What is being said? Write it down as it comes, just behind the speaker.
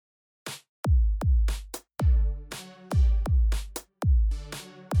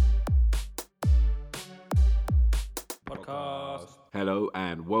Hello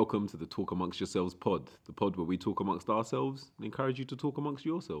and welcome to the Talk Amongst Yourselves pod, the pod where we talk amongst ourselves and encourage you to talk amongst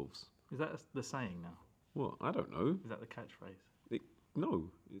yourselves. Is that the saying now? What? I don't know. Is that the catchphrase? No,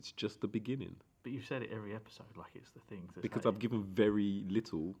 it's just the beginning. But you've said it every episode like it's the thing to Because say. I've given very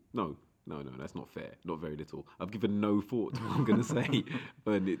little. No, that's not fair. Not very little. I've given no thought to what I'm going to say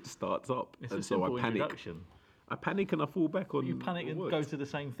when it starts up. It's and a so simple I panic. introduction. I panic and I fall back on You panic the and words. go to the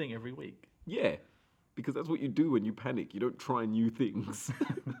same thing every week. Yeah, because that's what you do when you panic. You don't try new things.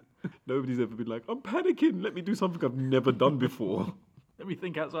 Nobody's ever been like, I'm panicking. Let me do something I've never done before. Let me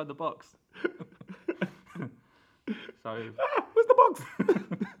think outside the box. So Where's the box?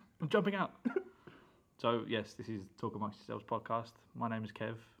 I'm jumping out. So yes, this is Talk Amongst Yourselves podcast. My name is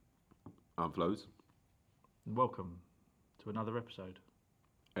Kev, I'm Flows. and welcome to another episode.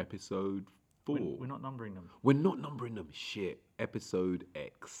 Episode 4. We're not numbering them. We're not numbering them. Shit. Episode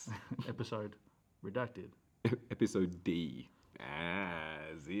X. Episode redacted. Episode D.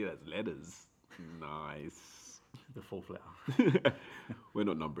 See, that's letters. Nice. The fourth letter. We're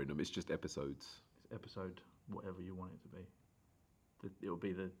not numbering them. It's just episodes. It's episode whatever you want it to be. It'll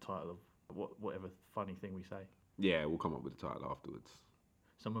be the title of whatever funny thing we say. Yeah, we'll come up with the title afterwards.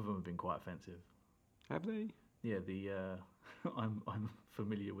 Some of them have been quite offensive. Have they? Yeah, I'm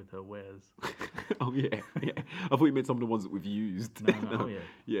familiar with her wares. Oh, yeah. I thought you meant some of the ones that we've used. No, oh yeah.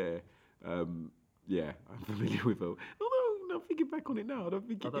 Yeah. Yeah, I'm familiar with her. Although, no, thinking back on it now, I don't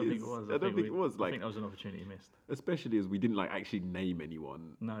think it is. think it was. I don't think it was. I Like, think that was an opportunity missed. especially as we didn't like actually name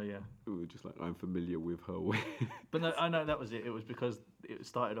anyone. No, yeah. We were just like, I'm familiar with her. But no, I know that was it. It was because it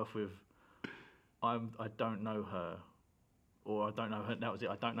started off with, I don't know her, or I don't know her. That was it.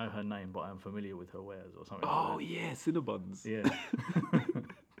 I don't know her name, but I'm familiar with her wares, or something. Oh, like yeah, Cinnabons. that. Yeah.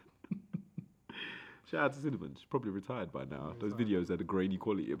 Shout out to Cinnabon. She's probably retired by now. Those videos had a grainy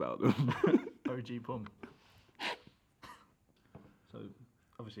quality about them. OG Pum. So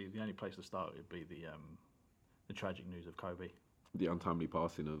obviously the only place to start would be the tragic news of Kobe, The untimely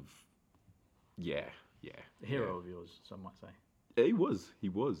passing of... Yeah. the hero of yours, some might say. Yeah, he was.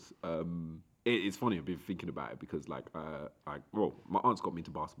 It's funny, I've been thinking about it because, like, my aunts got me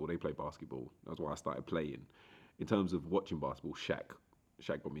into basketball. They play basketball. That's why I started playing. In terms of watching basketball, Shaq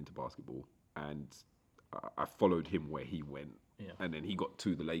got me into basketball. And I followed him where he went. Yeah. And then he got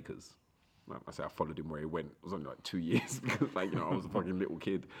to the Lakers. Like I say, I followed him where he went. It was only like 2 years because, like, I was a fucking little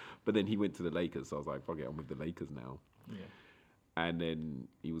kid. But then he went to the Lakers, so I was like, fuck it, I'm with the Lakers now. Yeah. And then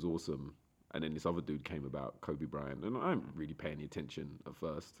he was awesome. And then this other dude came about, Kobe Bryant. And I didn't really pay any attention at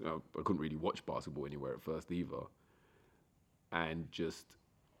first. I couldn't really watch basketball anywhere at first either. And just,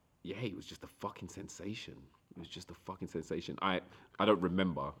 yeah, he was just a fucking sensation. It was just a fucking sensation. I don't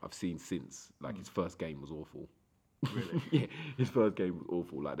remember. I've seen since. Like, his first game was awful. Really? Yeah, his first game was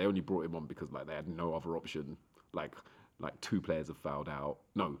awful. Like, they only brought him on because, like, they had no other option. Like 2 players have fouled out.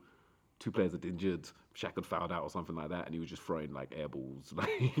 No, 2 players had injured. Shaq had fouled out or something like that, and he was just throwing like air balls.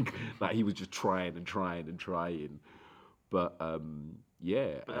 Like he was just trying. But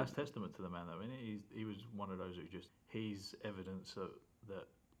yeah. But that's testament to the man, though, isn't it? He was one of those who he's evidence that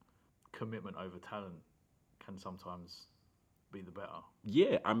commitment over talent can sometimes be the better.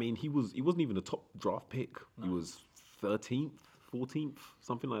 Yeah, I mean, he wasn't even a top draft pick. No. He was 13th, 14th,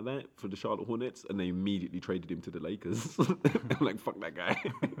 something like that for the Charlotte Hornets, and they immediately traded him to the Lakers. I'm like, fuck that guy.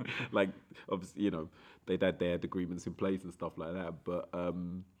 Like, obviously, they had agreements in place and stuff like that. But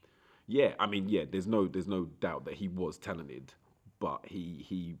yeah, I mean, yeah, there's no doubt that he was talented, but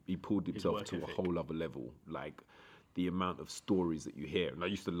he pulled himself to a whole other level. Like, the amount of stories that you hear, and I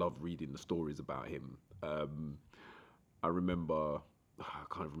used to love reading the stories about him. I remember, I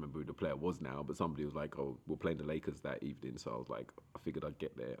can't remember who the player was now, but somebody was like, oh, we're playing the Lakers that evening. So I was like, I figured I'd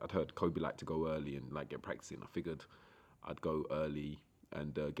get there. I'd heard Kobe liked to go early and like get practicing. I figured I'd go early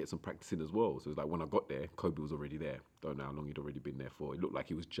and get some practicing as well. So it was like when I got there, Kobe was already there. Don't know how long he'd already been there for. It looked like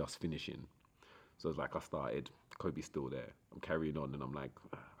he was just finishing. So it was like I started, Kobe's still there. I'm carrying on and I'm like,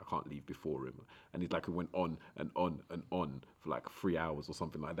 I can't leave before him. And it's like it went on and on and on for like 3 hours or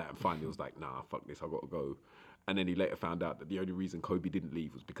something like that. And finally it was like, nah, fuck this, I got to go. And then he later found out that the only reason Kobe didn't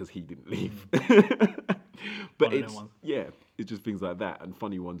leave was because he didn't leave. But it's just things like that. And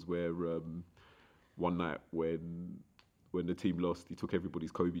funny ones where one night when the team lost, he took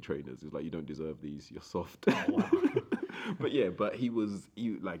everybody's Kobe trainers. He was like, you don't deserve these, you're soft. Oh, wow. But yeah, but he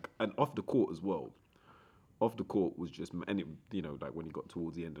like, and off the court as well. Off the court was just, and it, like when he got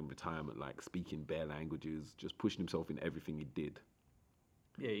towards the end of retirement, like speaking bare languages, just pushing himself in everything he did.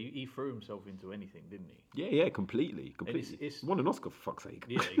 Yeah, he threw himself into anything, didn't he? Yeah, completely. It's won an Oscar, for fuck's sake.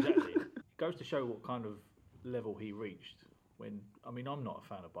 Yeah, exactly. It goes to show what kind of level he reached I mean, I'm not a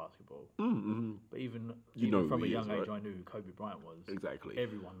fan of basketball, Mm-hmm. but even You know from who a he young is, age, right? I knew who Kobe Bryant was. Exactly.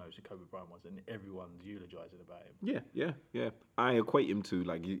 Everyone knows who Kobe Bryant was, and everyone's eulogizing about him. Yeah, yeah, yeah. I equate him to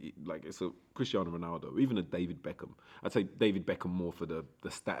like it's a Cristiano Ronaldo, even a David Beckham. I'd say David Beckham more for the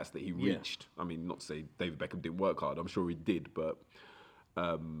stats that he Yeah. reached. I mean, not to say David Beckham didn't work hard. I'm sure he did, but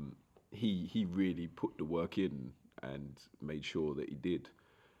he really put the work in and made sure that he did.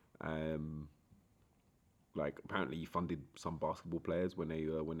 Um, like apparently he funded some basketball players when they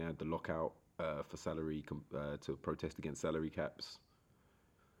had the lockout for to protest against salary caps,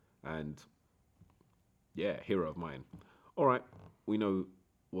 and yeah, hero of mine. All right, we know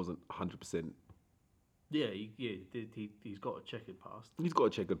wasn't 100%. Yeah, he's got a checkered past. He's got a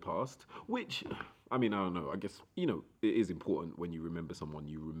checkered past, which I mean I don't know. I guess it is important when you remember someone,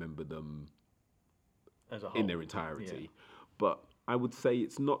 you remember them As a whole. in their entirety. But I would say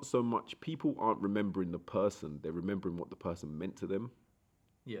it's not so much people aren't remembering the person; they're remembering what the person meant to them.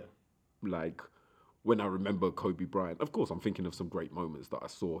 Yeah. Like when I remember Kobe Bryant, of course I'm thinking of some great moments that I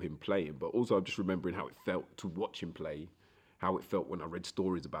saw him playing, but also I'm just remembering how it felt to watch him play, how it felt when I read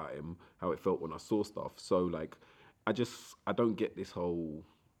stories about him, how it felt when I saw stuff. So like, I don't get this whole.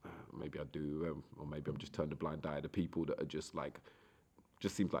 Maybe I do, or maybe I'm just turning a blind eye to people that are just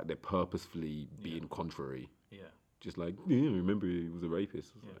seems like they're purposefully being contrary. Yeah. Just like, yeah, remember he was a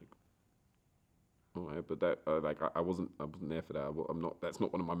rapist. It's Yeah. like, all right, but that I wasn't there for that. I'm not. That's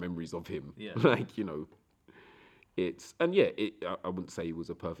not one of my memories of him. Yeah. Like it's and yeah, I wouldn't say he was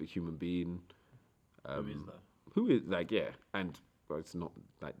a perfect human being. Who is though? Who is like yeah, and it's not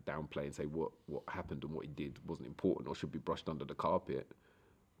like downplay and say what happened and what he did wasn't important or should be brushed under the carpet.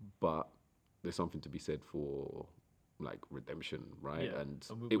 But there's something to be said for like redemption, right? Yeah. And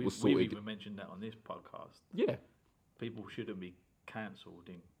And it was we've sorted. even mentioned that on this podcast. Yeah, People shouldn't be cancelled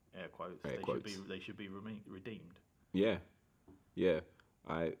in air quotes. Air they quotes. should be redeemed. yeah, yeah.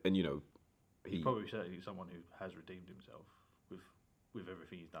 And He's probably certainly someone who has redeemed himself with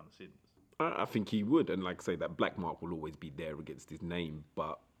everything he's done since. I think he would, and like I say, that black mark will always be there against his name.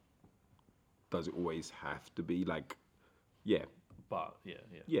 But does it always have to be like? Yeah, But yeah.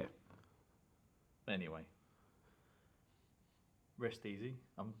 yeah. Anyway, rest easy.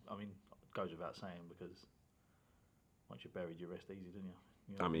 I mean, it goes without saying because once you're buried, you rest easy, don't you?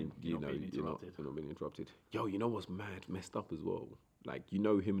 I mean, you're not being interrupted. you're not being interrupted. Yo, you know what's messed up as well? Like, him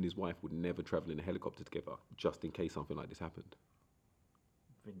and his wife would never travel in a helicopter together, just in case something like this happened.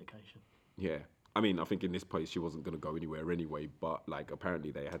 Vindication. Yeah. I mean, I think in this place she wasn't going to go anywhere anyway, but like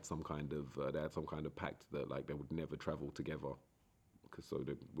apparently they had some kind of pact that like they would never travel together, because so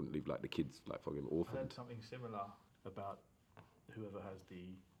they wouldn't leave like the kids like fucking I orphaned. heard something similar about whoever has the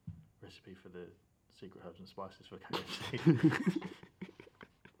recipe for the secret herbs and spices for KFC.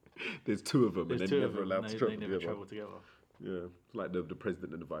 There's two of them, There's and two they're of never them. allowed to travel They never together. travel together. Yeah, it's like the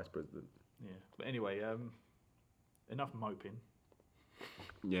president and the vice president. Yeah. But anyway, enough moping.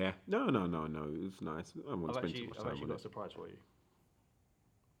 Yeah, no, it's nice. I won't spend too much I've time actually on got a it. surprise for you.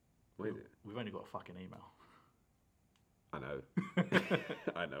 What is it? We've only got a fucking email. I know,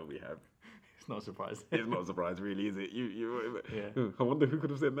 I know we have. It's not a surprise. It's not a surprise, really, is it? Yeah. I wonder who could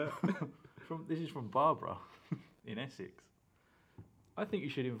have said that. This is from Barbara in Essex. I think you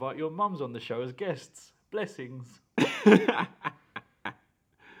should invite your mums on the show as guests. Blessings.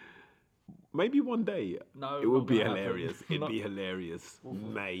 Maybe one day. No, it would not be gonna happen. hilarious. It'd Not- be hilarious,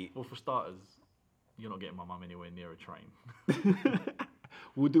 mate. Well, for starters, you're not getting my mum anywhere near a train.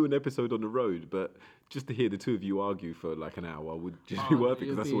 We'll do an episode on the road, but just to hear the two of you argue for like an hour would just be worth it,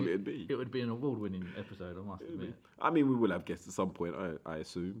 because that's all it'd be. It would be an award-winning episode, I must admit. I mean, we will have guests at some point, I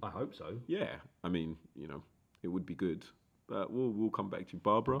assume. I hope so. Yeah, I mean, it would be good. But we'll come back to you.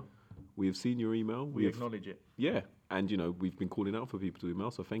 Barbara, we have seen your email. We acknowledge it. Yeah, and we've been calling out for people to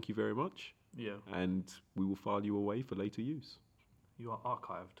email, so thank you very much. Yeah. And we will file you away for later use. You are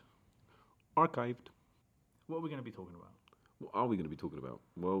archived. Archived. What are we going to be talking about? What are we going to be talking about?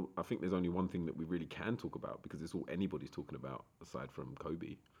 Well, I think there's only one thing that we really can talk about, because it's all anybody's talking about aside from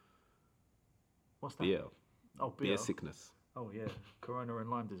Kobe. What's that? Beer. Oh, beer. Beer sickness. Oh, yeah. Corona and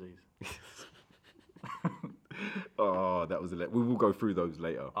Lyme disease. Oh, that was we will go through those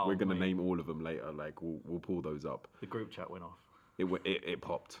later. Oh, We're going to mate. name all of them later. Like, we'll pull those up. The group chat went off. It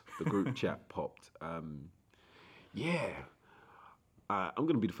popped. The group chat popped. Yeah. I'm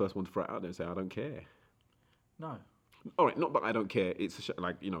going to be the first one to throw it out there and say I don't care. No. All right, not that I don't care. It's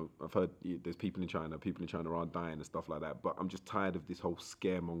I've heard there's people in China are dying and stuff like that. But I'm just tired of this whole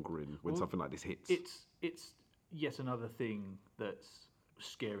scaremongering when Well, something like this hits. It's yet another thing that's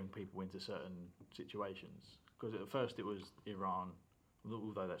scaring people into certain situations. Because at first it was Iran,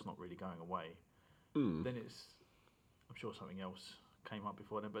 although that's not really going away. Then it's I'm sure something else came up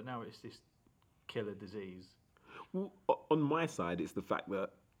before then, but now it's this killer disease. Well, on my side, it's the fact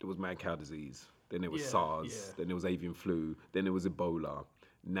that there was mad cow disease, then there was Yeah, SARS, yeah. then there was avian flu, then there was Ebola.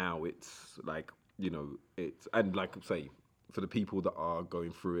 Now it's like, it's, and like I say, for the people that are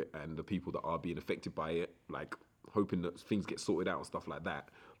going through it and the people that are being affected by it, like hoping that things get sorted out and stuff like that.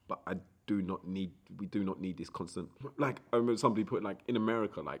 But we do not need this constant, like, I remember somebody put, like, in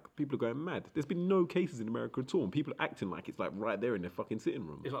America, like, people are going mad. There's been no cases in America at all, and people are acting like it's, like, right there in their fucking sitting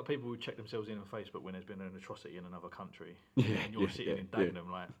room. It's like people who check themselves in on Facebook when there's been an atrocity in another country. Yeah, and you're yeah, sitting yeah, in yeah.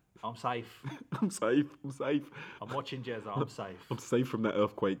 Dagenham like, I'm safe. I'm safe, I'm safe. I'm watching Jezza, I'm safe. I'm safe from that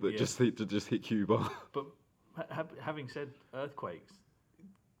earthquake that Yeah. just hit Cuba. But having said earthquakes,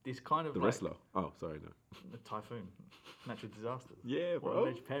 this kind of The like wrestler. Oh, sorry, no. a typhoon, natural disasters. Yeah, What bro.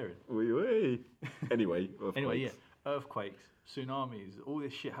 an edge pairing. Wee wee. Anyway, Anyway, yeah, earthquakes. earthquakes, tsunamis, all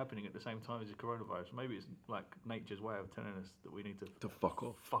this shit happening at the same time as the coronavirus. Maybe it's like nature's way of telling us that we need to To fuck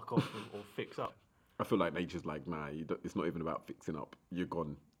off. fuck off or fix up. I feel like nature's like, nah, it's not even about fixing up. You're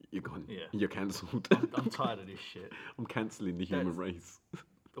gone. You're gone. Yeah. You're cancelled. I'm tired of this shit. I'm cancelling the human race.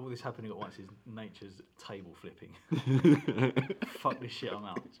 All this happening at once is nature's table flipping. Fuck this shit, I'm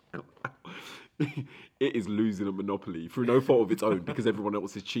out. It is losing a monopoly through no fault of its own because everyone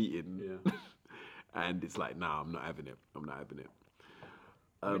else is cheating. Yeah. And it's like, nah, I'm not having it. I'm not having it.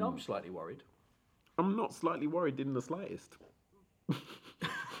 I mean, I'm slightly worried. I'm not slightly worried in the slightest.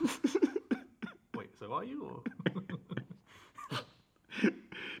 Wait, so are you? Or?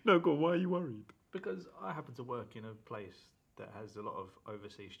 No, go on, why are you worried? Because I happen to work in a place that has a lot of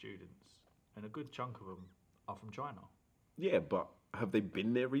overseas students, and a good chunk of them are from China. Yeah, but have they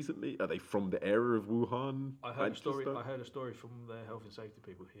been there recently? Are they from the area of Wuhan? I heard a story. Manchester? I heard a story from the health and safety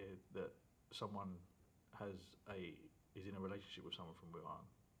people here that someone is in a relationship with someone from Wuhan.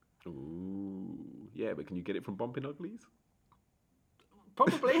 Ooh, yeah, but can you get it from bumping uglies?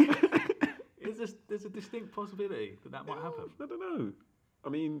 Probably. There's a distinct possibility that might happen. I don't know. I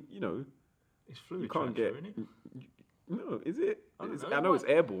mean, It's fluid you can't transfer, get. isn't it? No, is it? I don't It's- know, I it know it's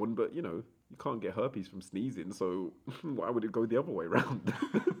might- airborne, but you can't get herpes from sneezing. So why would it go the other way around?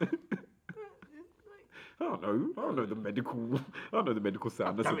 I don't know. I don't know the medical. I don't know the medical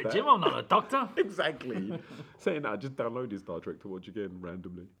soundness Damn of it, that. Jim, I'm not a doctor. Exactly. Saying that, I just downloaded Star Trek to watch again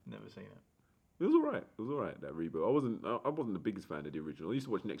randomly. Never seen it. It was alright. It was alright, that reboot. I wasn't the biggest fan of the original. I used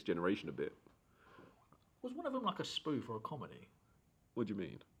to watch Next Generation a bit. Was one of them like a spoof or a comedy? What do you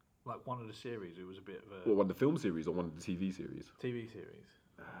mean? Like one of the series, it was a bit of a What, one of the film series or one of the TV series? TV series.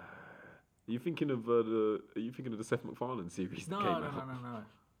 Are you thinking of the Seth MacFarlane series No, that no, came no, out? no, no.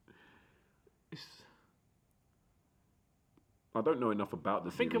 It's, I don't know enough about the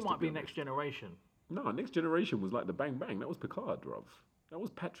I think series. it might to be honest. Next Generation. No, Next Generation was like the Bang Bang. That was Picard, bruv. That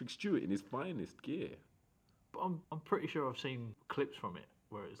was Patrick Stewart in his finest gear. But I'm pretty sure I've seen clips from it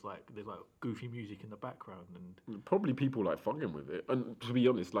where it's like there's like goofy music in the background and Probably people like fucking with it. And to be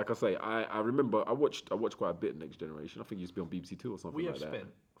honest, like I say, I remember I watched quite a bit of Next Generation. I think it used to be on BBC Two or something we like have that. spent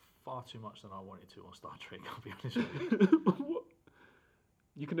far too much than I wanted to on Star Trek. I'll be honest with you. What?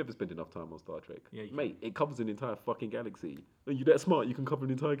 You can never spend enough time on Star Trek. Yeah, you Mate, it covers an entire fucking galaxy. Are you that smart? You can cover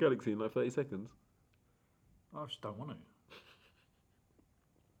an entire galaxy in like 30 seconds. I just don't want to.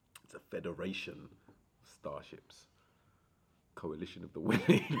 It's a federation of starships. Coalition of the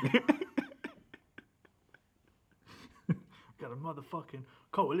willing. Got a motherfucking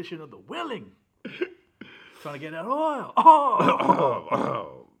coalition of the willing trying to get that oil.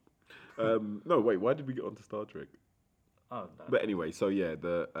 Oh, No, wait, why did we get onto Star Trek? oh no. But anyway, so yeah,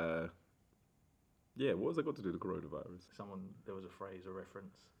 what has that got to do with the coronavirus? There was a phrase, a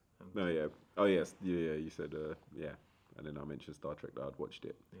reference. And No, yeah. Oh, yes. Yeah, you said, yeah. And then I mentioned Star Trek that I'd watched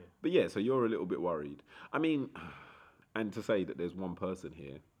it. Yeah. But yeah, so you're a little bit worried. I mean, and to say that there's one person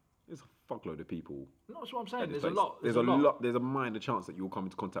here, there's a fuckload of people. No, that's what I'm saying. at this There's a place. lot. There's a lot. There's a minor chance that you'll come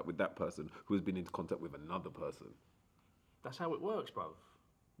into contact with that person who has been into contact with another person. That's how it works, bro.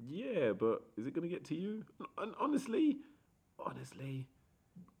 Yeah, but is it going to get to you? And honestly, Well,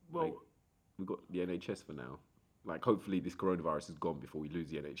 like, we've got the NHS for now. Like, hopefully this coronavirus is gone before we lose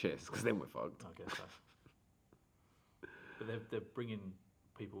the NHS, because then we're fucked. I guess so. But they're bringing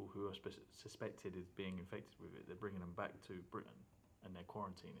people who are suspected as being infected with it. They're bringing them back to Britain and they're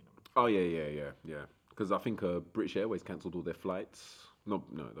quarantining them. Oh yeah. Because I think British Airways cancelled all their flights.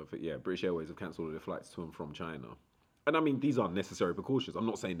 British Airways have cancelled all their flights to and from China. And I mean, these aren't necessary precautions. I'm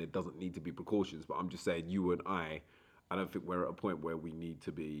not saying there doesn't need to be precautions, but I'm just saying you and I don't think we're at a point where we need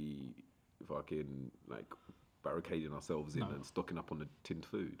to be fucking like barricading ourselves in and stocking up on the tinned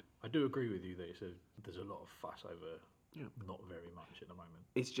food. I do agree with you that there's a lot of fuss over not very much at the moment.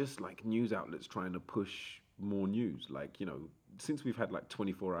 It's just like news outlets trying to push more news. Like, you know, since we've had like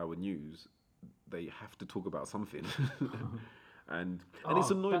 24-hour news, they have to talk about something. and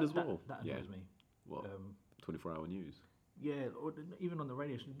it's annoying as well. That annoys me. What? 24-hour news. Yeah, or even on the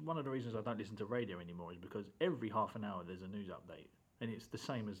radio. One of the reasons I don't listen to radio anymore is because every half an hour there's a news update, and it's the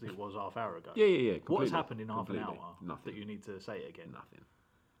same as it was half hour ago. Yeah. What has happened in half an Completely. hour Nothing. that you need to say it again? Nothing.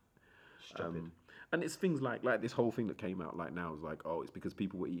 Stupid. And it's things like this whole thing that came out like now is like, oh, it's because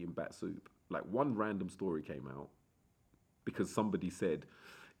people were eating bat soup. Like one random story came out because somebody said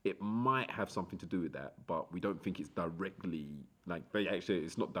it might have something to do with that, but we don't think it's directly like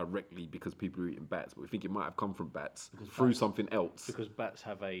it's not directly because people are eating bats, but we think it might have come from bats through something else. Because bats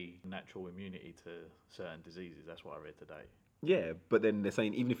have a natural immunity to certain diseases. That's what I read today. Yeah, but then they're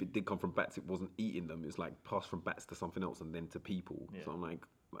saying even if it did come from bats, it wasn't eating them. It's like passed from bats to something else and then to people. Yeah. So I'm like,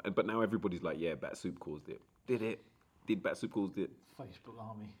 but now everybody's like, yeah, bat soup caused it. Did it? Did bat soup cause it? Facebook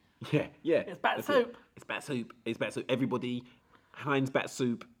army. Yeah. It's bat That's soup. it. It's bat soup. It's bat soup. Everybody, Heinz bat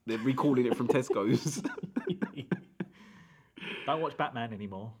soup. They're recalling it from Tesco's. Don't watch Batman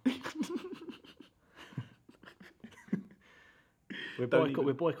anymore. We're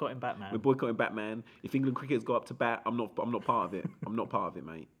boycotting Batman. We're boycotting Batman. If England cricketers go up to bat, I'm not part of it. I'm not part of it,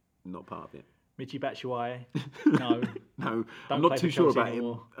 mate. I'm not part of it. Michi Batshuayi. No. No, Don't I'm not play too for sure Chelsea about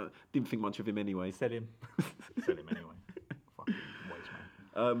anymore. him. Didn't think much of him anyway. Sell him. Sell him anyway. Fucking waste,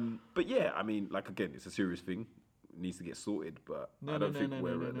 man. But yeah, I mean, like again, it's a serious thing. It needs to get sorted, but I don't think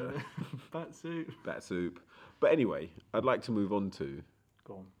we're at the Bat soup. bat soup. But anyway, I'd like to move on to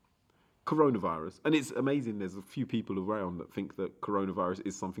Go on. coronavirus. And it's amazing there's a few people around that think that coronavirus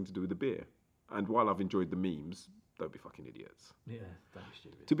is something to do with the beer. And while I've enjoyed the memes, don't be fucking idiots. Yeah, don't be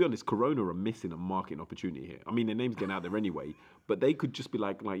stupid. To be honest, Corona are missing a marketing opportunity here. I mean, their name's getting out there anyway, but they could just be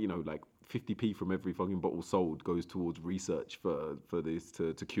like 50p from every fucking bottle sold goes towards research for this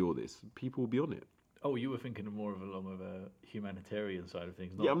to cure this. People will be on it. Oh, you were thinking of more along with a humanitarian side of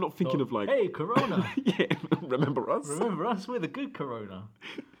things. Yeah, I'm not thinking of like... Hey, Corona! Yeah, remember us? Remember us? We're the good Corona.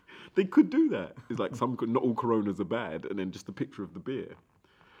 They could do that. It's like not all Coronas are bad, and then just a picture of the beer.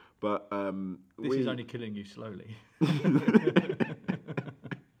 But This is only killing you slowly.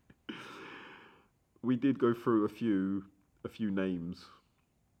 We did go through a few names.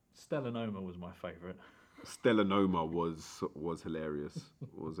 Stellanoma was my favourite. Stellanoma was hilarious.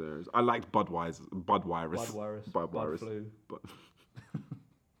 Was hilarious. I liked Budweiser. Bud Flu. But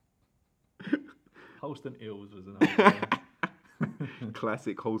Holston Eels was another one.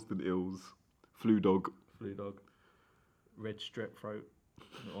 classic Holston Eels. Flu Dog. Flu Dog. Red Strep Throat.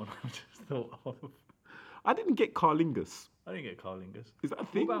 I just thought of. I didn't get Carlingus. I didn't get Carlingus. Is that a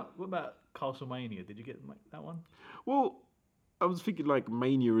thing? What about Castlemania? Did you get that one? Well, I was thinking like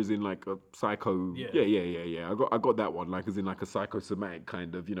mania is in like a psycho. Yeah. I got that one, like as in like a psychosomatic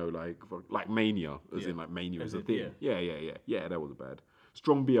kind of, like mania, as in like mania is a thing. Yeah, that wasn't bad.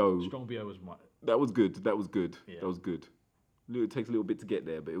 Strong BO. Strong BO was my. That was good. Yeah. That was good. It takes a little bit to get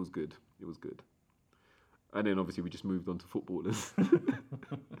there, but it was good. And then obviously we just moved on to footballers.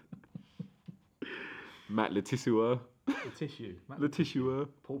 Matt Letizia. Letizia.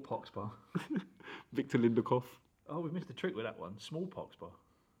 Paul Poxbar. Victor Lindekoff. Oh, we missed a trick with that one. Smallpox bar.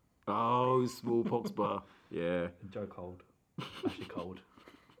 Oh, smallpox bar. Yeah. And Joe Cold. Ashley Cold.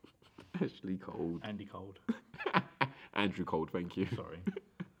 Ashley Cold. Andy Cold. Andrew Cold, thank you. Sorry.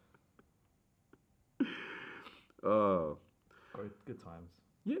 Oh. Good times.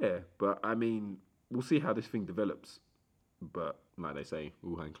 Yeah, but I mean, we'll see how this thing develops. But like they say,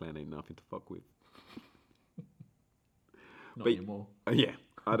 Wuhan Clan ain't nothing to fuck with. Not anymore. Yeah.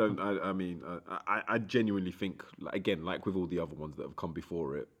 I genuinely think, again, like with all the other ones that have come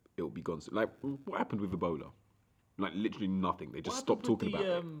before it, it'll be gone soon. Like, what happened with Ebola? Like, literally nothing. They just stopped talking about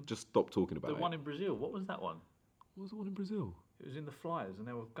it. Just stopped talking about it. The one in Brazil, what was that one? What was the one in Brazil? It was in the flyers, and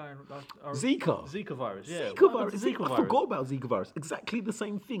they were going... Zika. Zika virus, yeah. Zika virus. I forgot about Zika virus. Exactly the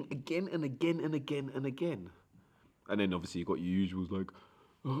same thing, again and again and again and again. And then, obviously, you got your usuals like,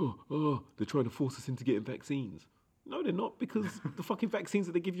 they're trying to force us into getting vaccines. No, they're not, because the fucking vaccines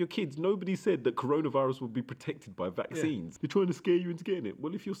that they give your kids, nobody said that coronavirus would be protected by vaccines. Yeah. They're trying to scare you into getting it.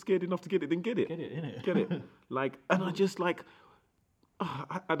 Well, if you're scared enough to get it, then get it. Get it, innit? Get it. And I just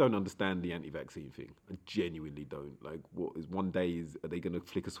I don't understand the anti-vaccine thing. I genuinely don't. Like, what is one day are they going to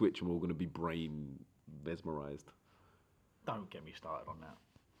flick a switch and we're all going to be brain mesmerised? Don't get me started on that.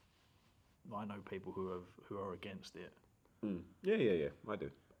 I know people who are against it. Mm. Yeah, I do.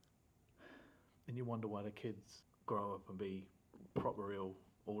 And you wonder why the kids grow up and be proper ill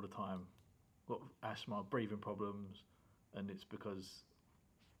all the time, got asthma, breathing problems, and it's because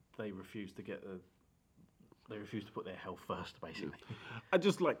they refuse to get They refuse to put their health first, basically. I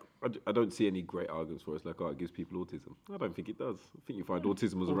just I don't see any great arguments for it. It's like, oh, it gives people autism. I don't think it does. I think you find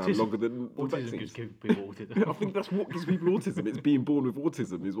autism was around longer than Autism vaccines. gives people autism. I think that's what gives people autism. It's being born with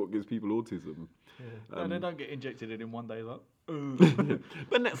autism is what gives people autism. No, they don't get injected in one day, like. "Ugh."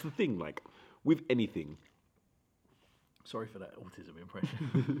 But that's the thing, like, with anything, Sorry for that autism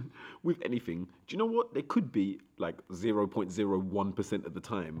impression. with anything, do you know what? There could be like 0.01% of the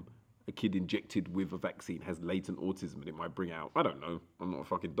time a kid injected with a vaccine has latent autism and it might bring out, I don't know, I'm not a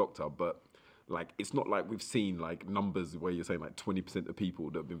fucking doctor, but like it's not like we've seen like numbers where you're saying like 20% of people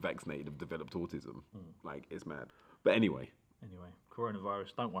that have been vaccinated have developed autism. Like it's mad. But anyway,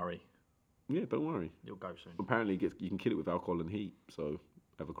 Coronavirus, don't worry, yeah, don't worry. you'll go soon. Apparently you can kill it with alcohol and heat, so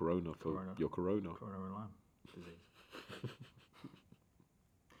have a corona for your corona. Corona and Lyme disease.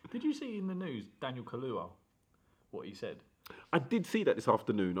 Did you see in the news Daniel Kaluuya, what he said? I did see that this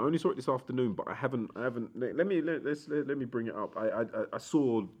afternoon. I only saw it this afternoon, but I haven't. Let me bring it up. I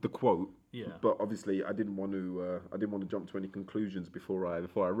saw the quote. Yeah. But obviously, I didn't want to jump to any conclusions before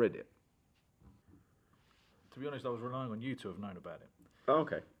I read it. To be honest, I was relying on you to have known about it. Oh,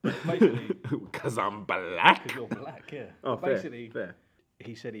 okay. Basically, Because I'm black. because you're black, yeah. Oh, fair, Basically, fair.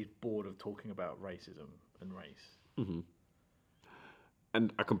 he said he's bored of talking about racism and race.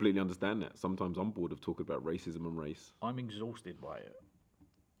 And I completely understand that. Sometimes I'm bored of talking about racism and race. I'm exhausted by it.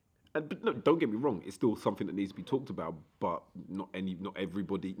 But no, don't get me wrong. It's still something that needs to be talked about. But not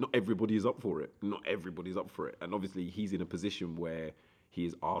everybody is up for it. Not everybody's up for it. And obviously, he's in a position where he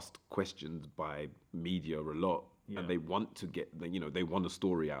is asked questions by media a lot, and they want to get, they want a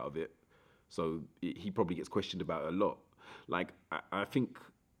story out of it. So he probably gets questioned about it a lot. Like I think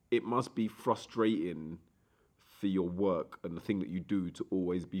it must be frustrating for your work and the thing that you do to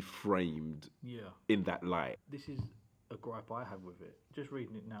always be framed in that light. This is a gripe I have with it. Just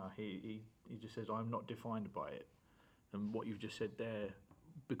reading it now, he just says, I'm not defined by it. And what you've just said there,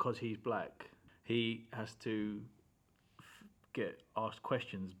 because he's black, he has to get asked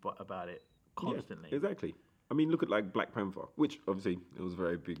questions about it constantly. Yeah, exactly. I mean, look at like Black Panther, which obviously it was a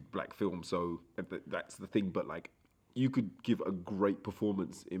very big black film, so that's the thing. But like, you could give a great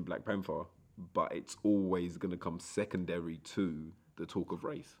performance in Black Panther, but it's always going to come secondary to the talk of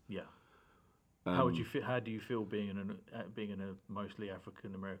race. Yeah. How would you feel? How do you feel being in a mostly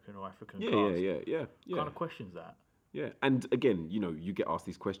African American or African cast? Yeah. Kind of questions that. Yeah, and again, you get asked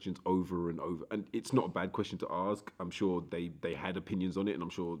these questions over and over, and it's not a bad question to ask. I'm sure they had opinions on it, and I'm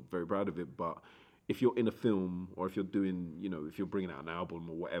sure very proud of it. But if you're in a film, or if you're doing, if you're bringing out an album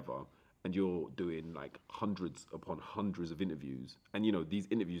or whatever, and you're doing like hundreds upon hundreds of interviews, and these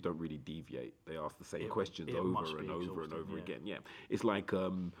interviews don't really deviate. They ask the same questions over and over and over again. Yeah, it's like,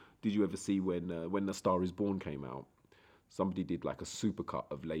 did you ever see when The Star Is Born came out? Somebody did like a supercut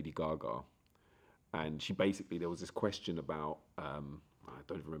of Lady Gaga, and there was this question about, I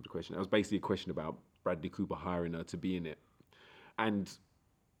don't even remember the question. It was basically a question about Bradley Cooper hiring her to be in it, and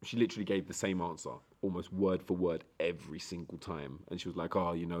she literally gave the same answer, almost word for word, every single time. And she was like,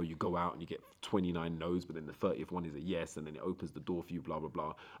 oh, you go out and you get 29 no's, but then the 30th one is a yes, and then it opens the door for you, blah, blah,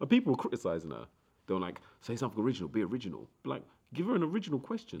 blah. And people were criticizing her. They were like, say something original, be original. But like, give her an original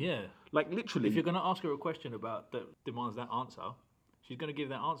question. Yeah. Like, literally. If you're going to ask her a question about that demands that answer, she's going to give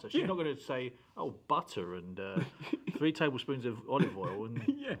that answer. She's not going to say, oh, butter and 3 tablespoons of olive oil. And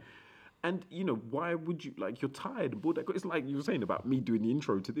yeah. And, why would you, like, you're tired and bored. It's like you were saying about me doing the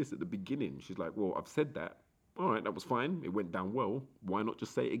intro to this at the beginning. She's like, well, I've said that. All right, that was fine. It went down well. Why not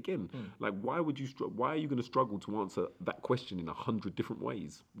just say it again? Like, why are you going to struggle to answer that question in 100 different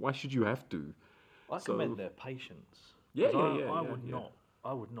ways? Why should you have to? I commend their patience. Yeah.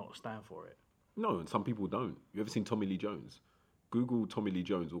 I would not stand for it. No, and some people don't. You ever seen Tommy Lee Jones? Google Tommy Lee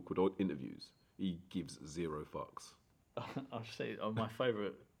Jones awkward interviews. He gives 0 fucks. I'll say my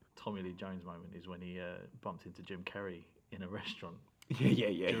favourite Tommy Lee Jones moment is when he bumped into Jim Carrey in a restaurant.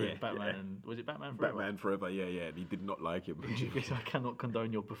 Yeah. Batman and was it Batman Forever? Batman Forever, yeah. And he did not like him. He goes, I cannot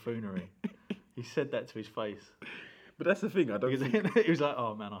condone your buffoonery. He said that to his face. But that's the thing. I don't think he was like,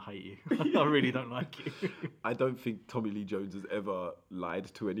 "Oh man, I hate you. I really don't like you." I don't think Tommy Lee Jones has ever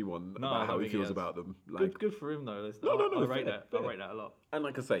lied to anyone about how he feels about them. Like, good for him though. No. I rate that. I rate that a lot. And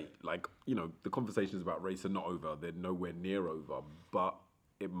like I say, like the conversations about race are not over. They're nowhere near over. But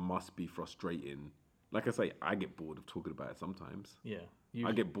it must be frustrating. Like I say, I get bored of talking about it sometimes. Yeah.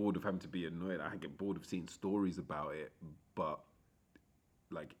 I get bored of having to be annoyed. I get bored of seeing stories about it. But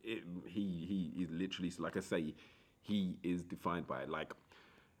like he is literally, like I say, he is defined by it. Like,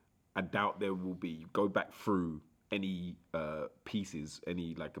 I doubt there will be, go back through any pieces,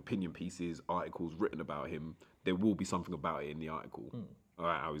 any like opinion pieces, articles written about him. There will be something about it in the article. all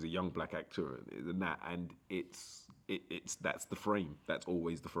right, I was a young black actor and that, and it's that's the frame. That's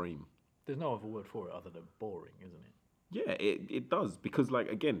always the frame. There's no other word for it other than boring, isn't it? Yeah, it does because like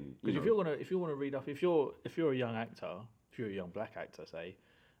again, Because if you want to read up, if you're a young actor, if you're a young black actor, say,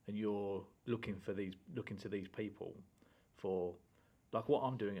 and you're looking to these people for, like what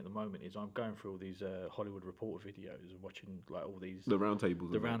I'm doing at the moment is I'm going through all these Hollywood Reporter videos and watching like all these the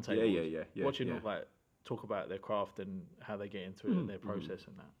roundtables. Yeah. watching yeah. all like talk about their craft and how they get into it and their process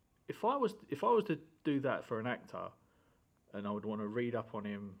and that. If I was to do that for an actor, and I would want to read up on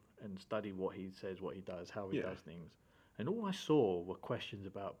him and study what he says, what he does, how he does things, and all I saw were questions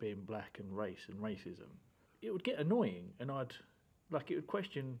about being black and race and racism, it would get annoying, and I'd have to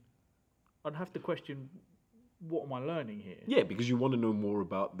question, what am I learning here? Yeah, because you want to know more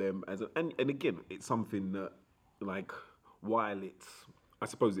about them and again, it's something that like while I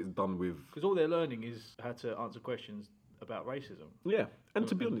suppose it's done with Because all they're learning is how to answer questions about racism. and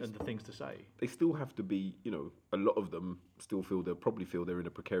to be honest, and the things to say. they still have to be, a lot of them still probably feel they're in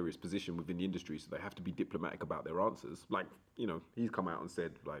a precarious position within the industry, so they have to be diplomatic about their answers. Like, he's come out and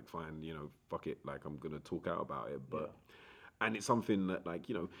said, like, fine, fuck it, like, I'm going to talk out about it. But, and it's something that, like,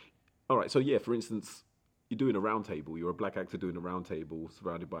 all right, so yeah, for instance, you're doing a round table, you're a black actor doing a round table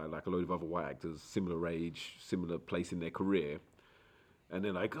surrounded by, like, a load of other white actors, similar age, similar place in their career. And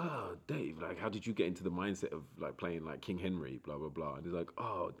they're like, oh, Dave, like, how did you get into the mindset of, like, playing, like, King Henry, blah, blah, blah. And he's like,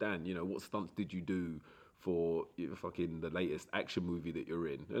 oh, Dan, what stunts did you do for fucking the latest action movie that you're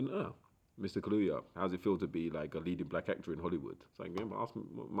in? And, Mr. Kaluuya, how's it feel to be, like, a leading black actor in Hollywood? It's like, yeah, but ask me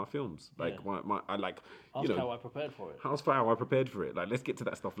my films. Like, I like, Ask how I prepared for it. Ask how I prepared for it. Like, let's get to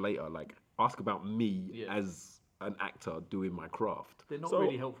that stuff later. Like, ask about me as an actor doing my craft. They're not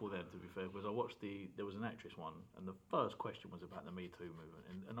really helpful then, to be fair, because I watched there was an actress one, and the first question was about the Me Too movement,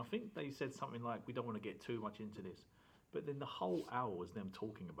 and I think they said something like, we don't want to get too much into this, but then the whole hour was them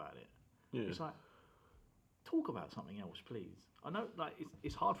talking about it. Yeah. It's like, talk about something else, please. I know, like,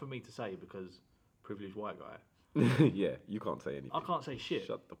 it's hard for me to say because privileged white guy. Yeah, you can't say anything. I can't say shit.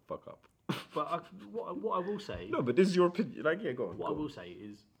 Shut the fuck up. But what I will say... No, but this is your opinion. Like, yeah, go on. What I will say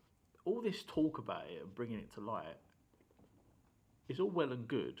is, all this talk about it and bringing it to light, it's all well and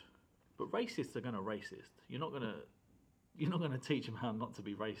good, but racists are going to racist. You're not going to teach them how not to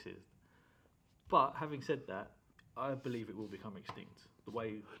be racist. But having said that, I believe it will become extinct. The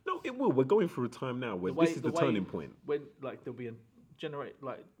way no, it will. We're going through a time now where this is the turning point. When like there'll be a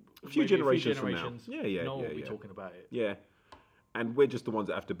few generations from now. No one will be talking about it. Yeah, and we're just the ones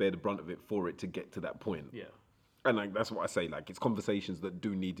that have to bear the brunt of it for it to get to that point. Yeah. And like that's what I say. Like it's conversations that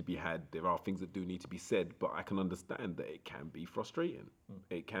do need to be had. There are things that do need to be said, but I can understand that it can be frustrating.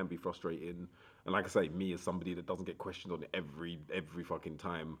 It can be frustrating. And like I say, me as somebody that doesn't get questioned on it every fucking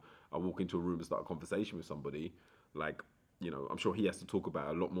time I walk into a room and start a conversation with somebody, like I'm sure he has to talk about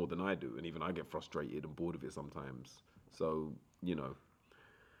it a lot more than I do, and even I get frustrated and bored of it sometimes. So this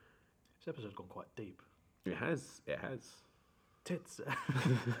episode's gone quite deep. It has. Tits,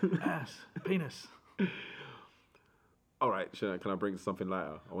 ass, penis. All right, can I bring something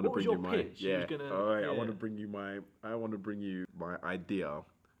lighter? I want to bring you my pitch? yeah. All right, I want to bring you my idea.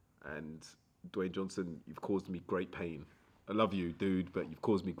 And Dwayne Johnson, you've caused me great pain. I love you, dude, but you've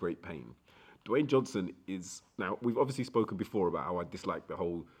caused me great pain. Dwayne Johnson is now. We've obviously spoken before about how I dislike the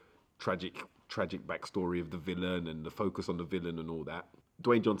whole tragic backstory of the villain and the focus on the villain and all that.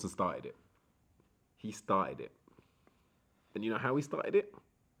 Dwayne Johnson started it. He started it, and you know how he started it?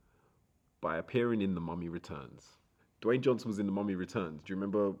 By appearing in The Mummy Returns. Dwayne Johnson was in The Mummy Returns. Do you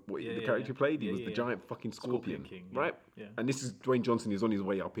remember what the character he played? He was the giant fucking scorpion King, right? Yeah. And this is Dwayne Johnson. He's on his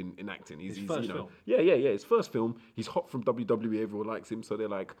way up in acting. He's first film. Yeah. His first film. He's hot from WWE. Everyone likes him, so they're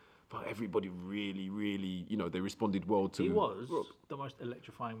like, but everybody really, they responded well to. He was the most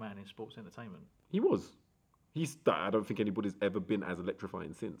electrifying man in sports entertainment. He was. I don't think anybody's ever been as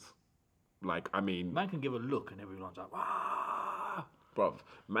electrifying since. Like, I mean, man can give a look and everyone's like, ah. Bruv,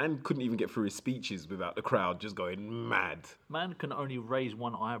 man couldn't even get through his speeches without the crowd just going mad. Man can only raise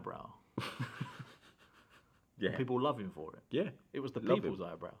one eyebrow. Yeah. People love him for it. Yeah. It was the people's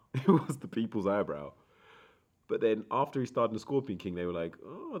eyebrow. It was the people's eyebrow. But then after he starred in The Scorpion King, they were like,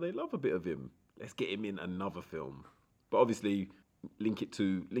 oh, they love a bit of him. Let's get him in another film. But obviously, link it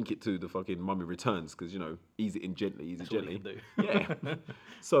to the fucking Mummy Returns, because, ease it in gently, That's gently. All you can do. Yeah.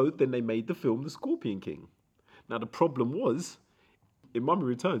 So then they made the film The Scorpion King. Now, the problem was, in Mummy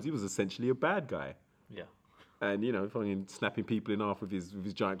Returns, he was essentially a bad guy.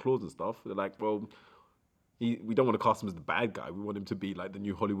 We don't want to cast him as the bad guy. We want him to be like the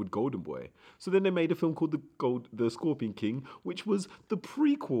new Hollywood Golden Boy. So then they made a film called The Scorpion King, which was the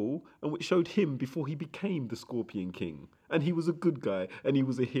prequel and which showed him before he became the Scorpion King. And he was a good guy and he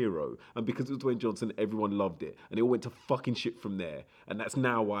was a hero. And because it was Dwayne Johnson, everyone loved it. And it all went to fucking shit from there. And that's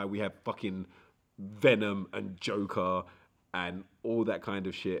now why we have fucking Venom and Joker and all that kind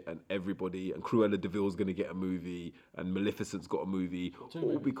of shit, and everybody, and Cruella de Vil's going to get a movie, and Maleficent's got a movie,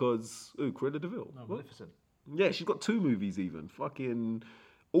 all because Cruella de Vil. No, Maleficent. Yeah, she's got 2 movies even. Fucking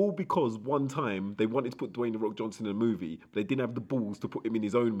all because one time they wanted to put Dwayne The Rock Johnson in a movie, but they didn't have the balls to put him in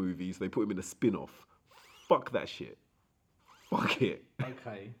his own movie, so they put him in a spin-off. Fuck that shit. Fuck it.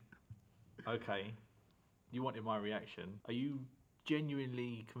 Okay. You wanted my reaction. Are you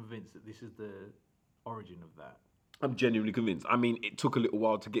genuinely convinced that this is the origin of that? I'm genuinely convinced. I mean, it took a little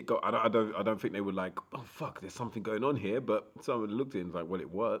while to get go. I don't think they were like, oh fuck, there's something going on here. But someone looked at it and was like, well, it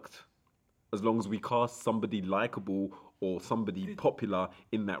worked. As long as we cast somebody likable or somebody popular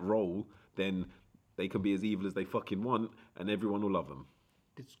in that role, then they can be as evil as they fucking want, and everyone will love them.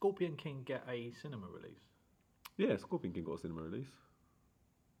 Did Scorpion King get a cinema release? Yeah, Scorpion King got a cinema release.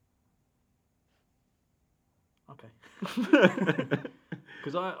 Okay.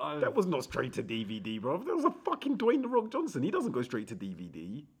 Because I That was not straight to DVD, bro. That was a fucking Dwayne The Rock Johnson. He doesn't go straight to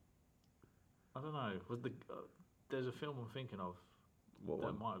DVD. I don't know. Was there's a film I'm thinking of. What that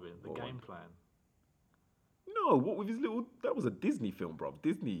one? might have been The Game Plan. No, what with his little... That was a Disney film, bro.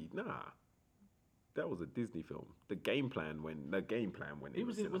 Disney, nah. That was a Disney film. The Game Plan when Was he in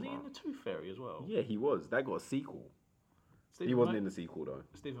cinema. the Tooth Fairy as well? Yeah, he was. That got a sequel. He wasn't in the sequel, though.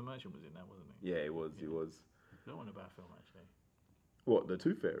 Stephen Merchant was in that, wasn't he? Yeah, it was. He was. That wasn't a bad film, actually. What, The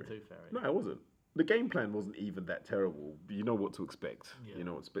Tooth Fairy? The Tooth Fairy. No, it wasn't. The Game Plan wasn't even that terrible. You know what to expect. Yeah. You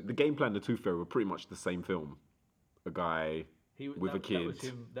know what to expect. The Game Plan and The Tooth Fairy were pretty much the same film. A guy with a kid.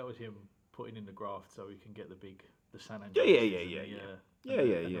 That was him putting in the graft so he can get the San Yeah.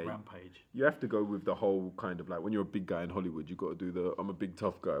 Andreas and the Rampage. You have to go with the whole kind of like when you're a big guy in Hollywood, you got to do the I'm a big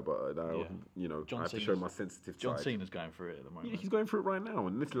tough guy, but now I have to show my sensitive John side. Cena's going through it at the moment. Yeah, he's going through it right now,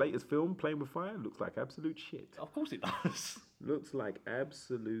 and this latest film, Playing with Fire, looks like absolute shit. Of course it does. Looks like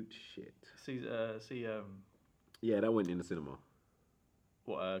absolute shit. Yeah, that went in the cinema.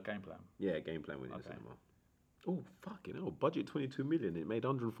 What Game Plan? Yeah, Game Plan went in the cinema. Oh, fucking hell. Budget 22 million. It made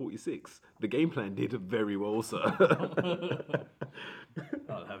 146. The Game Plan did very well, sir.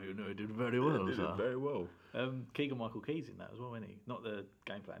 I'll have you know it did very well, It did very well. Keegan-Michael Key's in that as well, isn't he? Not the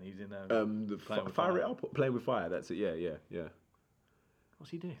Game Plan. He's in Fire It Up. Playing with Fire. That's it. Yeah. What's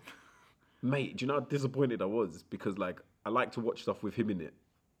he doing? Mate, do you know how disappointed I was? Because, like, I like to watch stuff with him in it.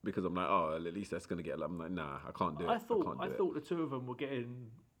 Because I'm like, oh, at least that's going to get... I'm like, nah, I can't do it. I thought the two of them were getting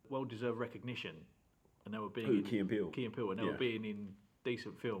well-deserved recognition. And they were being Key and Peele, and they were being in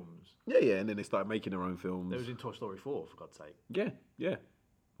decent films. Yeah, and then they started making their own films. They was in Toy Story 4, for God's sake. Yeah. I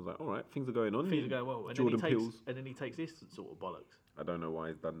was like, all right, things are going on. Things are going well. And Jordan Peele's. And then he takes this sort of bollocks. I don't know why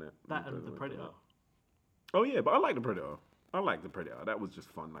he's done that. That and The Predator. Oh yeah, but I like The Predator. That was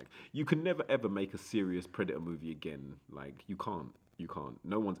just fun. Like, you can never ever make a serious Predator movie again. Like, you can't.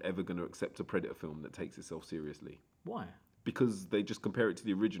 No one's ever going to accept a Predator film that takes itself seriously. Why? Because they just compare it to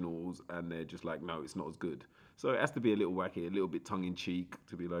the originals and they're just like, no, it's not as good. So it has to be a little wacky, a little bit tongue-in-cheek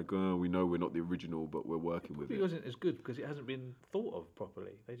to be like, oh, we know we're not the original, but we're working with it. It wasn't as good because it hasn't been thought of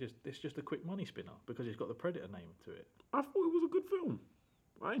properly. It's just a quick money spinner because it's got the Predator name to it. I thought it was a good film.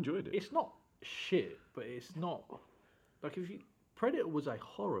 I enjoyed it. It's not shit, but it's not... Like, Predator was a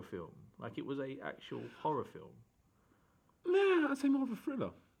horror film. Like, it was a actual horror film. Nah, I'd say more of a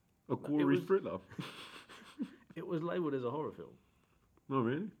thriller. A gory thriller. It was labelled as a horror film. Oh,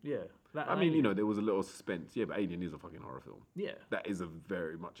 really? Yeah. I mean, there was a little suspense. Yeah, but Alien is a fucking horror film. Yeah. That is a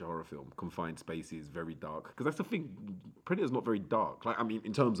very much a horror film. Confined spaces, very dark. Because that's the thing. Predator's not very dark. Like, I mean,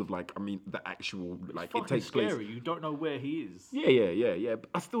 in terms of, like, the actual, like, it takes scary. place. You don't know where he is. Yeah. But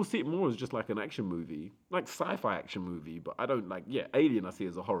I still see it more as just like an action movie. Like, sci-fi action movie. But I don't, like, Alien I see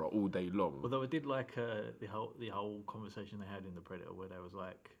as a horror all day long. Although I did like the whole conversation they had in The Predator where they was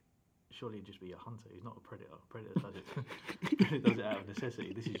like, surely he'd just be a hunter. He's not a predator. Predator does it. Does it out of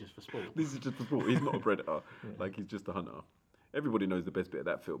necessity. This is just for sport. This is just for sport. He's not a predator. Like, he's just a hunter. Everybody knows the best bit of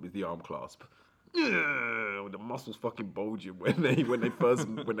that film is the arm clasp. The muscles fucking bulging when they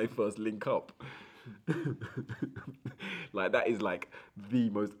first link up. Like, that is like the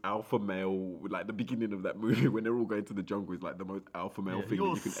most alpha male. Like, the beginning of that movie when they're all going to the jungle is like the most alpha male thing that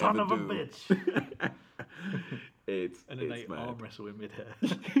you can son ever of do. a bitch. And then they mad. arm wrestle in midair.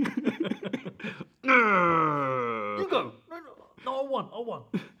 You You go. No, I won.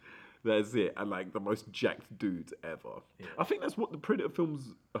 That's it. And like the most jacked dudes ever. Yeah. I think that's what the Predator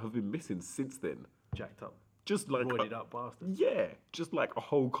films have been missing since then. Jacked up. Just like roided up bastard. yeah, just like a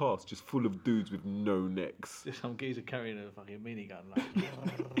whole cast just full of dudes with no necks. Just some geezer carrying a fucking minigun.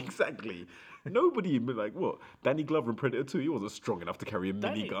 Like, Exactly. Nobody like what? Danny Glover in Predator 2, he wasn't strong enough to carry a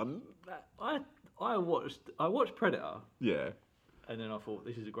Danny- minigun. I watched Predator, Yeah. and then I thought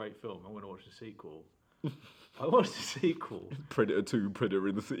this is a great film. I'm going to watch the sequel. I watched the sequel. Predator 2, Predator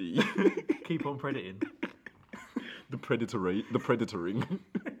in the City. Keep on predating. the predatoring.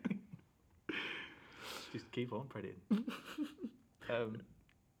 Just keep on predating.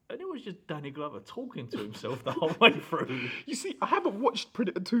 And it was just Danny Glover talking to himself the whole way through. You see, I haven't watched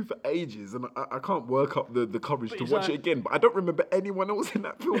Predator 2 for ages, and I can't work up the courage But to it's watch like- it again, but I don't remember anyone else in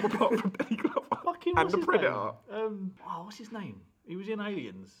that film apart from Danny Glover Fucking and what's the his Predator. name? What's his name? He was in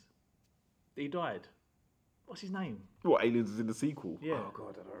Aliens. He died. What's his name? What, Aliens is in the sequel? Yeah. Oh,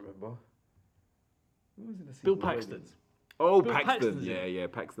 God, I don't remember. Who was in the Bill sequel of Paxton. Aliens? Oh, Bill Paxton. Paxton's in Yeah, it. yeah,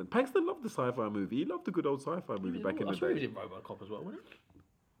 Paxton. Paxton loved the sci-fi movie. He loved a good old sci-fi movie back in I the swear he was day. in RoboCop as well, wasn't he?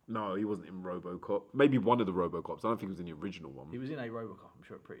 No, he wasn't in RoboCop. Maybe one of the RoboCops. I don't think he was in the original one. He was in a RoboCop.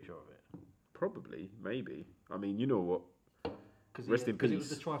 I'm pretty sure of it. Probably, maybe. I mean, you know what? Cause Rest in Because it was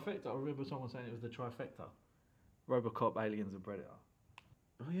the peace. trifecta. I remember someone saying it was the trifecta. RoboCop, Aliens, and Predator.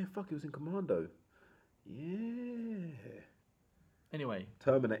 Oh yeah, fuck, he was in Commando. Yeah. Anyway,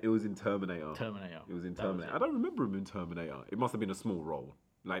 Terminator. It was in Terminator. Terminator. It was in That was Terminator. it. I don't remember him in Terminator. It must have been a small role.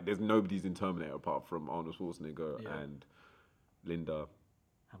 Like, there's nobody's in Terminator apart from Arnold Schwarzenegger Yeah. and Linda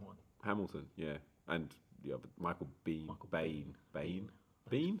Hamilton. Hamilton. Yeah, and the other Michael Bean. Michael Bain. Bain. I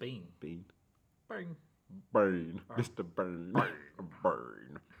think Bean. it's Bean. Bean. Bang. Burn. Mr. Burn.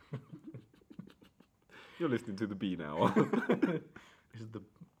 Burn. You're listening to the Bean Hour. This is the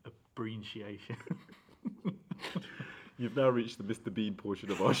appreciation. You've now reached the Mr. Bean portion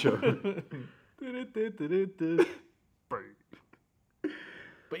of our show.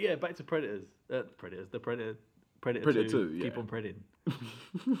 But yeah, back to Predators. Predators. The Predator. Predator 2, yeah. Keep on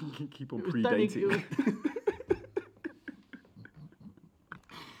predating. Keep on It was Danny- predating.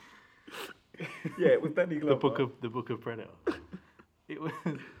 Yeah, it was Danny Glover. the book of Predator. It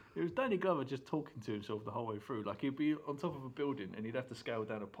was Danny Glover just talking to himself the whole way through. Like he'd be on top of a building and he'd have to scale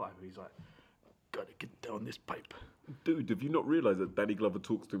down a pipe. He's like, "Gotta get down this pipe." Dude, have you not realised that Danny Glover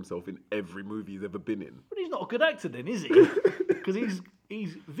talks to himself in every movie he's ever been in? But he's not a good actor then, is he? Because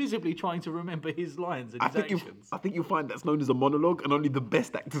he's visibly trying to remember his lines and his actions. I think you'll find that's known as a monologue, and only the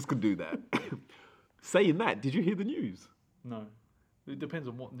best actors can do that. Saying that, did you hear the news? No, it depends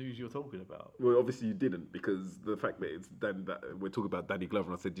on what news you're talking about. Well, obviously you didn't, because the fact that we're talking about Danny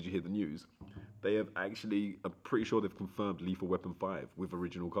Glover, and I said, did you hear the news? They have actually, I'm pretty sure they've confirmed Lethal Weapon 5 with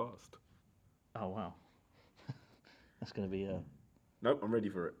original cast. Oh wow, that's gonna be Nope, I'm ready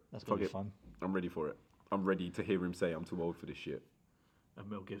for it. that's gonna Fuck be it. fun. I'm ready for it. I'm ready to hear him say I'm too old for this shit. And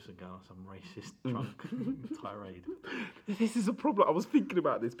Mel Gibson going on some racist drunk tirade. This is a problem. I was thinking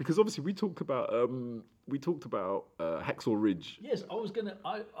about this because obviously we talked about Hacksaw Ridge. Yes,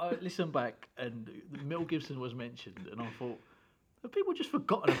 I listened back and Mel Gibson was mentioned, and I thought, have people just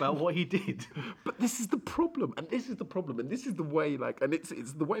forgotten about what he did? But this is the problem, and this is the problem, and this is the way, like, and it's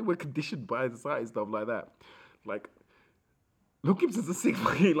the way we're conditioned by society, stuff like that. Like, Mel Gibson's a sick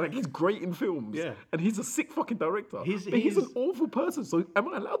fucking, like, he's great in films, Yeah. and he's a sick fucking director. He's- but he's an he's- awful person. So am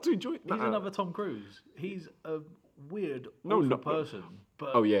I allowed to enjoy it? He's another Tom Cruise. He's a weird, No, awful no. person,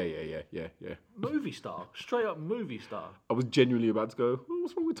 but Oh yeah. movie star, straight up movie star. I was genuinely about to go, oh,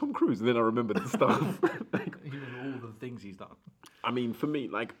 what's wrong with Tom Cruise? And then I remembered the stuff. Like, Even all the things he's done. I mean, for me,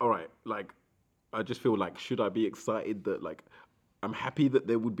 like, all right, like, I just feel like, should I be excited that, like, I'm happy that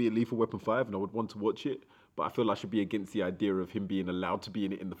there would be a Lethal Weapon 5 and I would want to watch it, but I feel I should be against the idea of him being allowed to be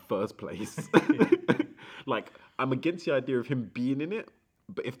in it in the first place. Like, I'm against the idea of him being in it,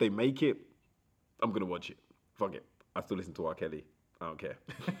 but if they make it, I'm going to watch it. Fuck it. I still listen to R. Kelly. I don't care.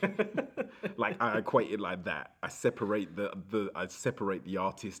 Like, I equate it like that. I separate the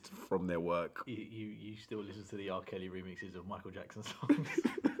artist from their work. You still listen to the R. Kelly remixes of Michael Jackson songs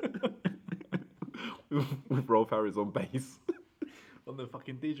With Rolf Harris on bass. on the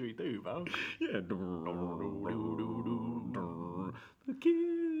fucking didgeridoo, man. Yeah. The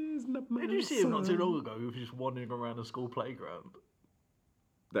kid is not my Did you see him not too son. long ago? He was just wandering around the school playground.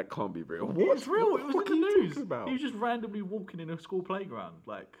 That can't be real. It's real. What It was the fuck in the are you news. talking about? He was just randomly walking in a school playground.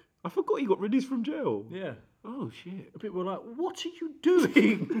 Like, I forgot he got released from jail. yeah. Oh shit. And people were like, "What are you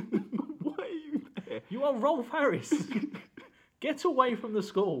doing? Why are you there? You are Rolf Harris. Get away from the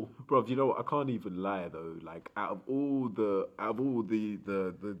school." Bruv, you know what? I can't even lie though. Like out of all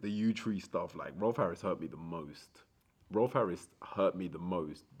the U Tree stuff, like Rolf Harris hurt me the most. Rolf Harris hurt me the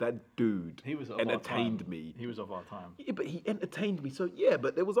most. That dude He was of our entertained time. me. He was of our time. Yeah, but he entertained me. So yeah,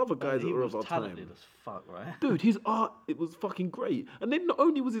 but there was other guys that He were was of our talented time. as fuck, right? Dude, his art, it was fucking great. And then not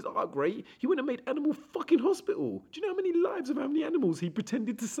only was his art great, he went and made Animal fucking Hospital. Do you know how many lives of how many animals he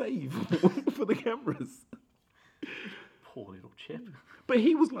pretended to save for the cameras? Poor little chip. But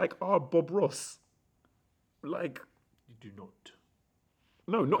he was like our Bob Ross. Like, You do not.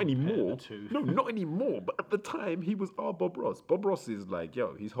 no, not Compare the anymore. two. No, not anymore. But at the time, he was our Bob Ross. Bob Ross is like,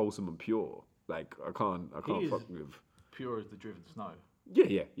 yo, he's wholesome and pure. Like, I can't He fuck is- with. Pure as the driven snow.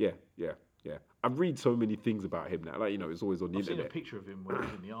 Yeah. I read so many things about him now. Like, you know, it's always on the I've seen a internet. picture of him when he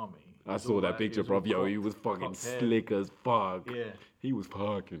was in the army. He I was saw all that like- picture, he was all bruv. Yo, he cropped- was fucking cropped hair. slick as fuck. Yeah. He was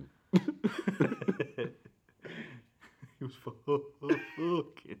fucking. He was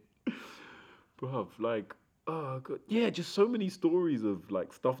fucking. Bruv, like, oh, God. Yeah, just so many stories of,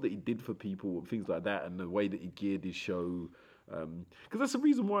 like, stuff that he did for people and things like that and the way that he geared his show. Because that's the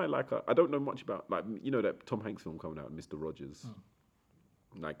reason why, like, I don't know much about, like, you know, that Tom Hanks film coming out, Mr. Rogers.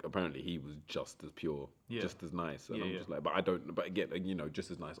 Like, apparently he was just as pure, Yeah. just as nice. And Yeah, I'm yeah. just like, but I don't, but again, like, you know, just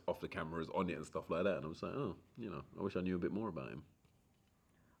as nice off the cameras, on it and stuff like that. And I'm just like, oh, you know, I wish I knew a bit more about him.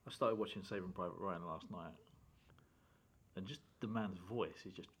 I started watching Saving Private Ryan last night. And just the man's voice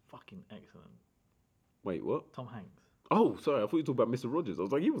is just fucking excellent. Wait, what? Tom Hanks. Oh, sorry, I thought you were talking about Mr. Rogers. I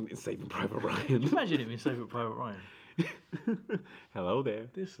was like, he wasn't in Saving Private Can Ryan. you imagine him in Saving Private Ryan? Hello there.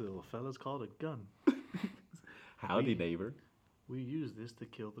 This little fella's called a gun. Howdy, neighbor. We use this to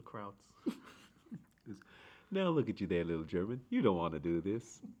kill the crowds. Now look at you there, little German. You don't want to do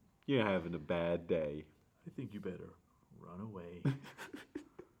this. You're having a bad day. I think you better run away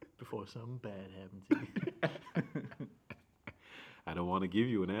before something bad happens to you. I don't want to give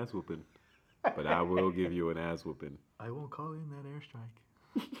you an ass whooping, but I will give you an ass whooping. I won't call in that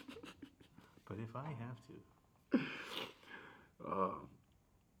airstrike. But if I have to.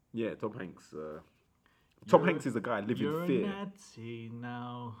 Yeah, Tom Hanks. Tom You're- Hanks is a guy I live You're in fear. a Nazi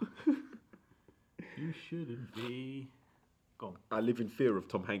now. You shouldn't be. Go on. I live in fear of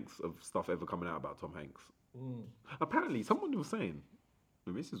Tom Hanks, of stuff ever coming out about Tom Hanks. Apparently, someone was saying,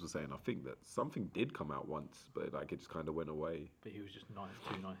 the missus was saying, I think that something did come out once, but like it just kind of went away. But he was just nice,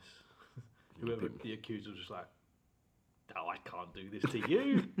 too nice. Whoever the accuser was just like, oh, I can't do this to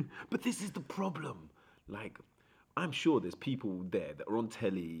you. But this is the problem. Like, I'm sure there's people there that are on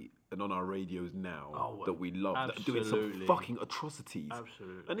telly and on our radios now Oh, that we love that are doing some absolutely. fucking atrocities.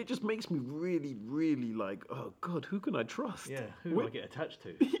 Absolutely. And it just makes me really, really like, oh God, who can I trust? Yeah, who do I get attached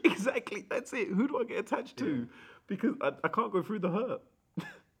to? Exactly, that's it. Who do I get attached to? Because I can't go through the hurt.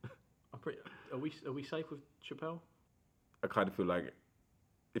 Are we safe with Chappelle? I kind of feel like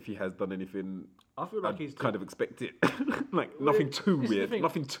if he has done anything, I feel like I'd he's kind of expect it. Like nothing too this is the weird. thing.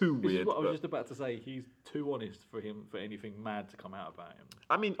 Nothing too This weird. is what I was but- just about to say. He's too honest for anything mad to come out about him.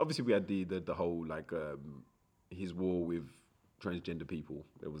 I mean, obviously we had the whole like his war with transgender people.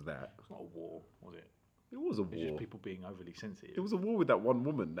 There was that. It's not a war, was it? It was a It's just war. people being overly sensitive. It was a war with that one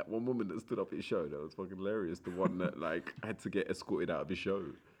woman. That one woman that stood up at his show. That was fucking hilarious. The one that like had to get escorted out of his show.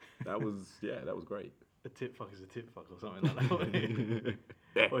 That was that was great. A tit fuck is a tit fuck or something like that.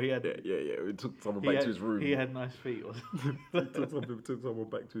 Yeah, Or he had- yeah. It took someone He back had- to his room. He had nice feet. Or something. took someone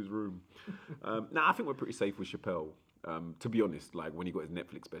back to his room. Nah, I think we're pretty safe with Chappelle. To be honest, like when he got his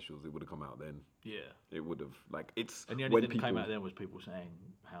Netflix specials, it would have come out then. Yeah. It would have like it's And the only when thing that people came out then was people saying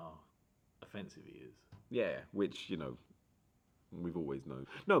how offensive he is. yeah, which you know we've always known.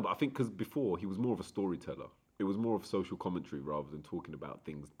 No, but I think because before he was more of a storyteller. It was more of social commentary rather than talking about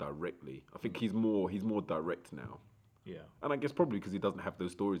things directly. I think he's more direct now. Yeah. And I guess probably because he doesn't have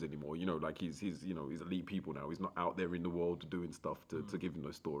those stories anymore. You know, like he's elite people now. He's not out there in the world doing stuff to give him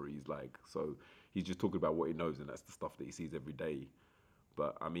those stories. Like, so he's just talking about what he knows, and that's the stuff that he sees every day.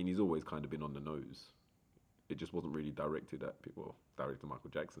 But I mean, he's always kind of been on the nose. It just wasn't really directed at people. Well, directed at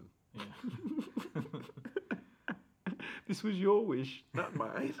Michael Jackson. Yeah. This was your wish, not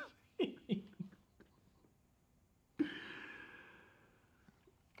mine.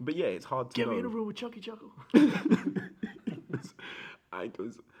 But yeah, it's hard to Get know. me in a room with Chucky Chuckle. I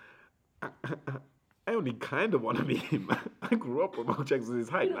only kind of want to be him. I grew up with Michael Jackson's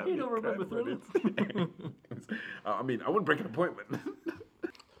height. You don't- you don't remember Thriller? I mean, I wouldn't break an appointment.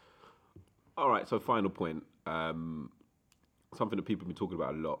 All right, so final point. Something that people have been talking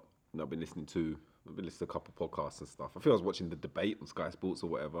about a lot, and I've been listening to a couple podcasts and stuff. I feel I was watching the debate on Sky Sports or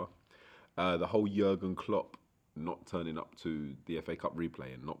whatever. The whole Jurgen Klopp not turning up to the FA Cup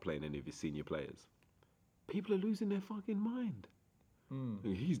replay and not playing any of his senior players. People are losing their fucking mind.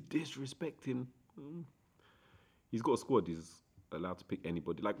 He's disrespecting. He's got a squad. He's allowed to pick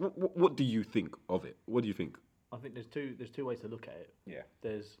anybody. Like, what do you think of it? What do you think? I think there's two ways to look at it. Yeah.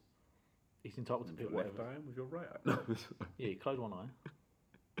 There's he's entitled to With pick your left whatever. eye, with your right eye. No, Yeah, you close one eye.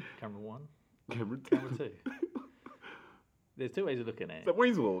 Camera one, Cameron. camera two. There's two ways of looking at Is it. that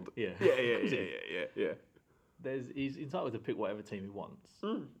Wayne's World? Yeah. Yeah, yeah. He's entitled to pick whatever team he wants,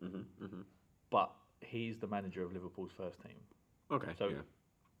 but he's the manager of Liverpool's first team. Okay. So yeah.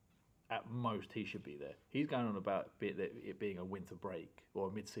 at most he should be there. He's going on about it being a winter break or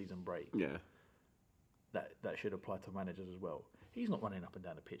a mid-season break. Yeah. That should apply to managers as well. He's not running up and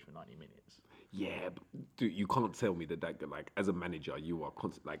down the pitch for 90 minutes. Yeah, but dude, you can't tell me that like as a manager you are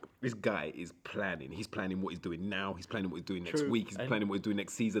constant. Like this guy is planning. He's planning what he's doing now. He's planning what he's doing next True, week. He's and- planning what he's doing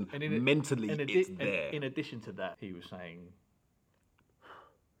next season. And Mentally, it's there. In addition to that, he was saying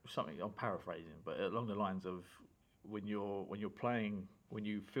something. I'm paraphrasing, but along the lines of when you're playing, when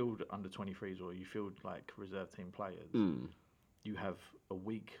you field under 23s or you field like reserve team players, you have a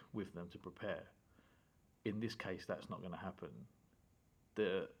week with them to prepare. In this case, that's not going to happen.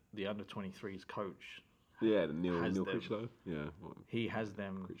 The under 23s coach, Yeah, the Neil has them. Critchlow. Yeah, well, he has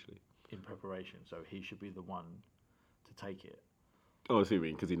them Critchley. in preparation, so he should be the one to take it. Oh, I see what you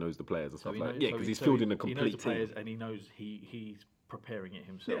mean, because he knows the players and stuff he like. knows- Yeah, so because he- he's so fielding he- a complete He knows the team. players, and he knows he's preparing it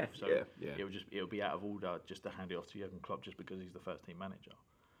himself. Yeah, so yeah. it'll be out of order just to hand it off to Jurgen Klopp just because he's the first team manager.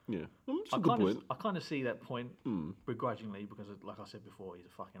 Yeah, that's a good point. I kind of see that point begrudgingly because, like I said before, he's a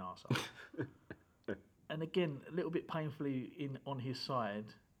fucking arsehole. And again, a little bit painfully on his side,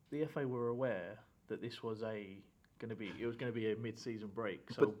 the FA were aware that this was going to be a mid-season break.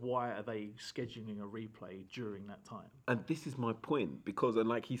 So why are they scheduling a replay during that time? And this is my point, because, and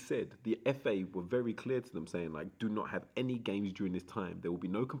like he said, the FA were very clear to them saying, like, do not have any games during this time. There will be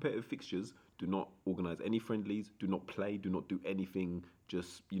no competitive fixtures. Do not organise any friendlies. Do not play. Do not do anything.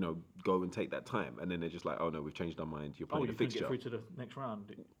 Just, go and take that time. And then they're just like, oh no, we've changed our mind. You're playing you a couldn't get fixture. through to the next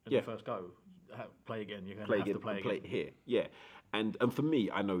round in Yeah. the first go. Play again. You're going Play to have again, to play and play again. it here. Yeah. And for me,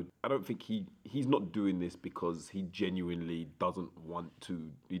 I don't think he's not doing this because he genuinely doesn't want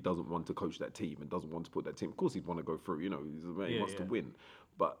to coach that team and doesn't want to put that team. Of course he'd want to go through, he's a man, he wants to win.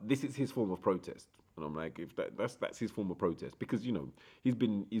 But this is his form of protest. And I'm like, if that's his form of protest, because he's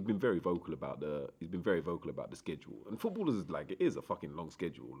been very vocal about the schedule. And football is like, it is a fucking long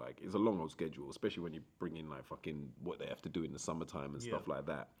schedule. Like, it's a long old schedule, especially when you bring in like fucking what they have to do in the summertime and stuff like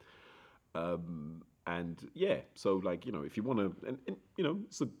that. And yeah, so like, if you want to, and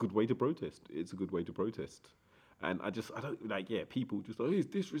it's a good way to protest. It's a good way to protest. And I don't like, people just he's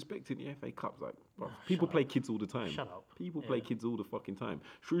disrespecting the FA Cup. Like, bro, people play kids all the time. Shut up. People play kids all the fucking time.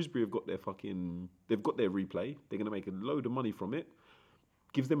 Shrewsbury they've got their replay. They're going to make a load of money from it.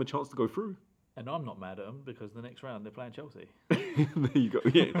 Gives them a chance to go through. And I'm not mad at them because the next round they're playing Chelsea. There you go.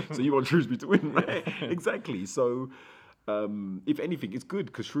 Yeah. So you want Shrewsbury to win, right? Exactly. So, if anything, it's good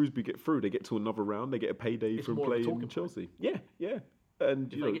because Shrewsbury get through. They get to another round. They get a payday It's from more of a playing talking Chelsea. Yeah, yeah.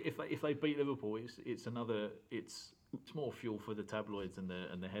 And If they beat Liverpool, it's more fuel for the tabloids and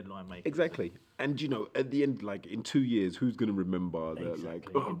the headline makers. exactly. And at the end, like in 2 years, who's going to remember that?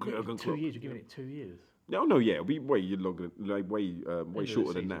 Exactly. Like, Jurgen 2 Klopp. years. You're giving it 2 years. No, yeah, it'll be way longer, like way End of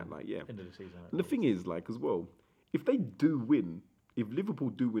shorter the than that. season. Like, yeah. End of the season. And the thing is, like, as well, if they do win, if Liverpool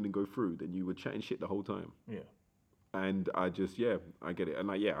do win and go through, then you were chatting shit the whole time. Yeah. And I get it. And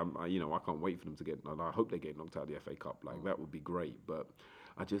I can't wait for them to get. And I hope they get knocked out of the FA Cup. Like that would be great. But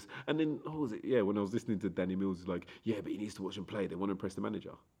and then what was it? Yeah, when I was listening to Danny Mills, he's like, yeah, but he needs to watch them play. They want to impress the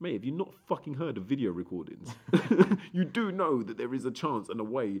manager. Mate, have you not fucking heard of video recordings? You do know that there is a chance and a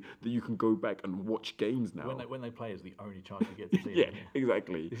way that you can go back and watch games now. When they play is the only chance you get to see Yeah, them.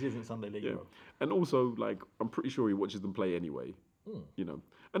 exactly. This isn't Sunday League, Yeah. bro. And also, like, I'm pretty sure he watches them play anyway.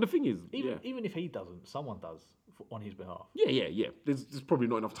 And the thing is, Even if he doesn't, someone does on his behalf. Yeah. There's probably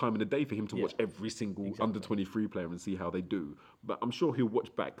not enough time in the day for him to watch every single under 23 player and see how they do. But I'm sure he'll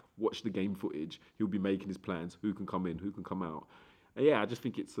watch the game footage. He'll be making his plans. Who can come in? Who can come out? And yeah, I just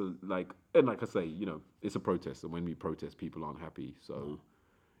think it's and like I say, it's a protest, and when we protest, people aren't happy. So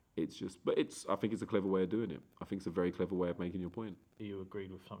it's just, I think it's a clever way of doing it. I think it's a very clever way of making your point. You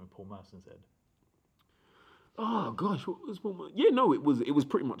agreed with something Paul Merson said. Oh gosh, what was Paul Merson? Yeah, no, it was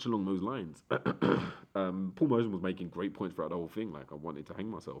pretty much along those lines. Paul Merson was making great points throughout the whole thing. Like, I wanted to hang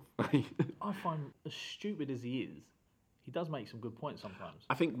myself. I find, as stupid as he is, he does make some good points sometimes.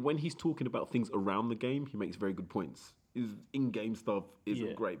 I think when he's talking about things around the game, he makes very good points. His in-game stuff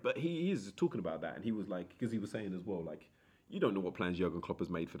isn't great, but he is talking about that, and he was like, because he was saying as well, like, you don't know what plans Jurgen Klopp has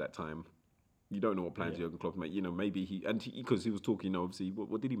made for that time. You don't know what plans Jurgen Klopp made. Maybe because he was talking, obviously,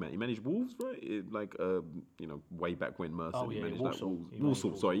 what did he manage? He managed Wolves, right? Way back when Merson managed that Wolves.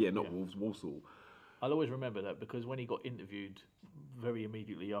 Walsall, sorry, not Wolves, Walsall. I'll always remember that because when he got interviewed very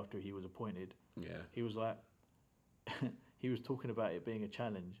immediately after he was appointed, he was like, he was talking about it being a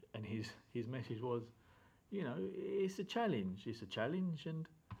challenge, and his message was, you know, it's a challenge. It's a challenge, and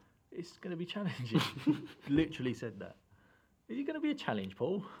it's going to be challenging. Literally said that. Is it going to be a challenge,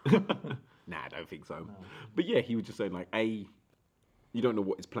 Paul? Nah, I don't think so. But yeah, he was just saying like, you don't know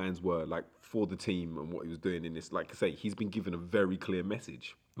what his plans were like for the team and what he was doing in this. Like I say, he's been given a very clear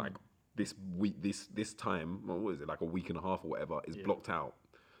message. Like this week, this time, well, what is it, like a week and a half or whatever, is blocked out.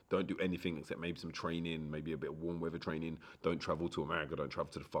 Don't do anything except maybe some training, maybe a bit of warm weather training. Don't travel to America. Don't travel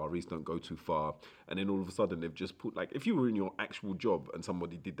to the Far East. Don't go too far. And then all of a sudden, they've just put, like, if you were in your actual job and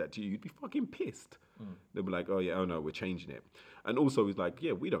somebody did that to you, you'd be fucking pissed. They'd be like, oh, yeah, oh, no, we're changing it. And also, he's like,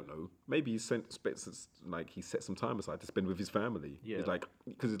 yeah, we don't know. Maybe he he set some time aside to spend with his family. Yeah. It's like,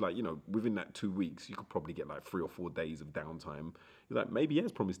 because it's like, you know, within that 2 weeks, you could probably get like 3 or 4 days of downtime. He's like, maybe he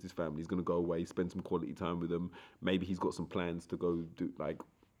has promised his family he's going to go away, spend some quality time with them. Maybe he's got some plans to go do, like,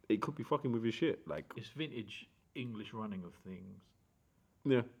 it could be fucking with his shit. Like, It's vintage English running of things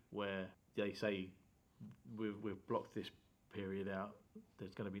yeah, where they say we've blocked this period out.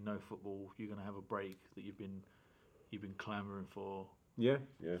 There's going to be no football. You're going to have a break that you've been clamouring for yeah.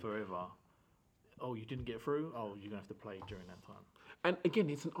 forever. Oh, you didn't get through. Oh, you're going to have to play during that time. And again,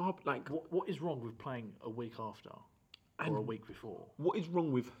 it's an art, like, What is wrong with playing a week after or a week before? what is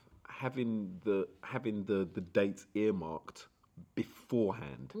wrong with having the dates earmarked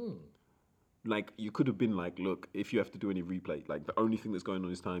beforehand? Like, you could have been like, look, if you have to do any replay, like, the only thing that's going on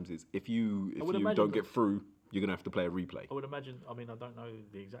these times is if you would imagine don't get through, you're gonna have to play a replay. I would imagine. I mean, I don't know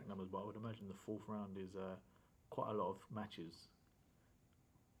the exact numbers, but I would imagine the fourth round is quite a lot of matches.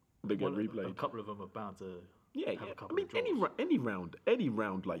 They get A replayed. couple of them are bound to Yeah, have yeah. a I couple mean, of drops. any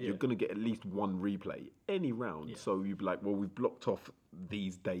round, like, Yeah. you're gonna get at least one replay. Any round. Yeah. So you'd be like, well, we've blocked off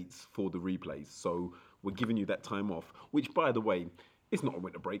these dates for the replays, so we're giving you that time off. Which, by the way, it's not a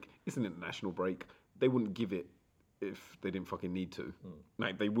winter break. It's an international break. They wouldn't give it if they didn't fucking need to.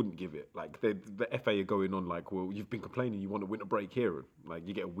 Like, they wouldn't give it. Like, the FA are going on like, well, you've been complaining you want a winter break here. Like,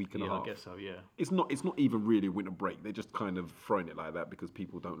 you get a week and a Yeah, half. I guess so. Yeah. It's not even really a winter break. They're just kind of throwing it like that because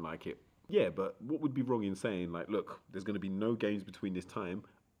people don't like it. Yeah, but what would be wrong in saying, like, look, there's going to be no games between this time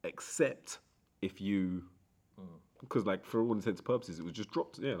except if you... Because, like, for all intents and purposes, it was just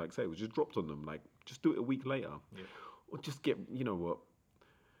dropped. Yeah, like I say, it was just dropped on them. Like, just do it a week later. Yeah. Or just get, you know what,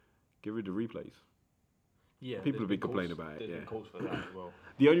 get rid of replays. Yeah. People have there's been complaining calls- about it, There's yeah. been calls for that as well.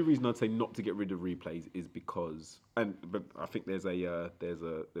 The only reason I'd say not to get rid of replays is because, but I think there's a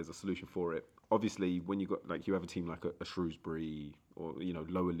solution for it. Obviously, when you have a team like a Shrewsbury or, you know,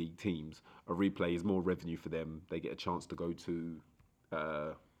 lower league teams, a replay is more revenue for them. They get a chance to go to,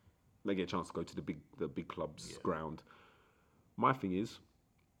 the big club's ground. My thing is,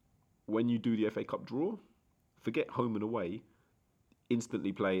 when you do the FA Cup draw, forget home and away.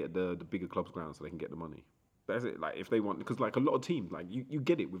 Instantly play at the bigger club's ground so they can get the money. That's it. Like, if they want, because like a lot of teams, like you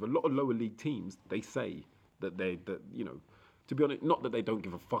get it with a lot of lower league teams, they say that you know, to be honest, not that they don't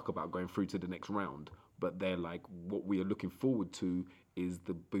give a fuck about going through to the next round, but they're like, what we are looking forward to is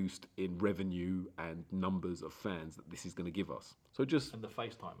the boost in revenue and numbers of fans that this is going to give us. So just And the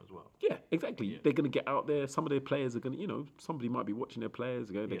FaceTime as well. yeah, exactly. Yeah. They're going to get out there. Some of their players are going to, you know, somebody might be watching their players.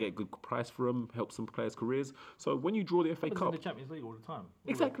 They Yeah. get a good price for them, help some players' careers. So when you draw the FA Happens Cup, in the Champions League all the time.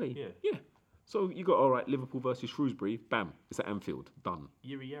 exactly. Yeah. Yeah. So you got, all right, Liverpool versus Shrewsbury. Bam, it's at Anfield. Done.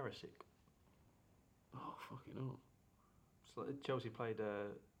 Yuri Yarosik. Oh, fucking hell. So Chelsea played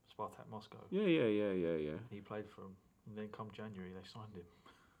Spartak Moscow. Yeah. He played for them, and then come January they signed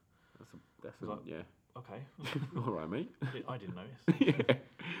him. That's Like- yeah. Okay, All right, mate. I didn't notice. Yeah.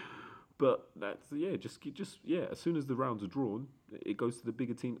 But that's as soon as the rounds are drawn, it goes to the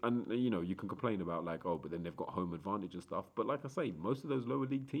bigger team, and you know, you can complain about like, oh, but then they've got home advantage and stuff. But like I say, most of those lower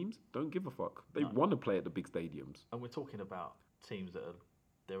league teams don't give a fuck. They No. want to play at the big stadiums. And we're talking about teams that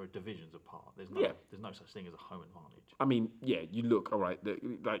are divisions apart. There's Yeah. no such thing as a home advantage. I mean, yeah, you look all right.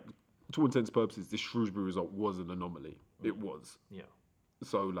 Like, to all intents and purposes, this Shrewsbury result was an anomaly. It was. Yeah.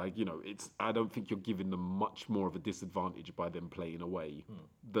 So, like, you know, I don't think you're giving them much more of a disadvantage by them playing away.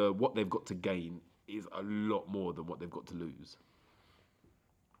 What they've got to gain is a lot more than what they've got to lose.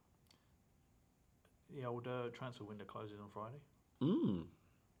 The old transfer window closes on Friday.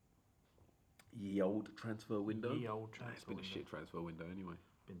 Ye old transfer window. Ye old It's transfer been a window. shit transfer window anyway.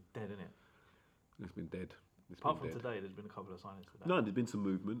 Been dead, isn't it? It's been dead. Apart from today, there's been a couple of signings today. No, there's been some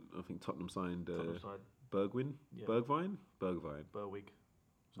movement. I think Tottenham signed Tottenham side, Bergwijn, Yeah. Bergwijn, Berwig.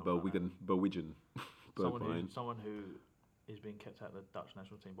 something like that. Berwigan, Someone Bergwijn. who is being kept out of the Dutch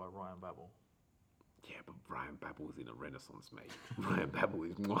national team by Ryan Babel. Yeah, but Ryan Babel's in a renaissance, mate. Ryan Babel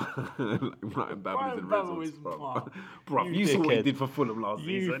is Ryan Babel is in a Babel renaissance, is bro. mwah. Bro, You you saw what he dickhead. did for Fulham last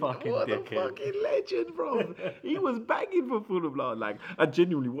You season. fucking What a dickhead. fucking legend, bro. He was banging for Fulham last. Like, I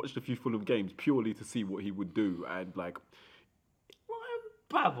genuinely watched a few Fulham games purely to see what he would do, and like,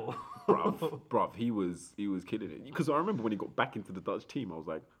 Babel. bruv, he was killing it. Because I remember when he got back into the Dutch team, I was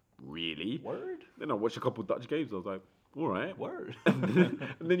like, really? Word. Then I watched a couple of Dutch games. I was like, all right. Word. And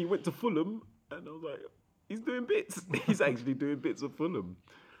then he went to Fulham, and I was like, he's doing bits. He's actually doing bits of Fulham.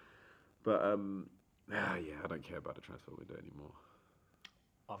 But yeah, I don't care about the transfer window anymore.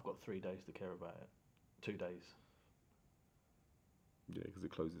 I've got 3 days to care about it. 2 days. Yeah, because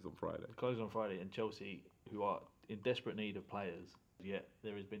it closes on Friday. Close on Friday, and Chelsea, who are in desperate need of players, yet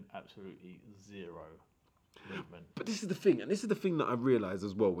there has been absolutely zero movement. But this is the thing, and this is the thing that I realise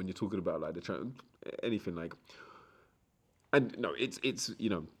as well when you're talking about like anything like, and no, it's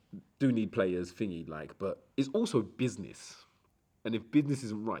do need players thingy like, but it's also business, and if business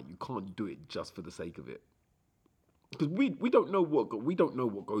isn't right, you can't do it just for the sake of it. Because we don't know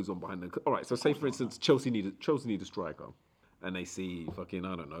what goes on behind the. All right, so say for instance Chelsea need a striker, and they see fucking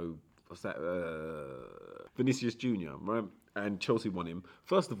I don't know what's that Vinicius Junior, right? And Chelsea want him.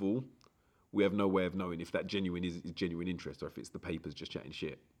 First of all, we have no way of knowing if that is genuine interest or if it's the papers just chatting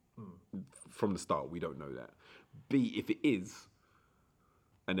shit. From the start, we don't know that. B, if it is,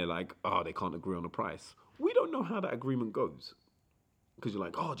 and they're like, they can't agree on a price, we don't know how that agreement goes. Because you're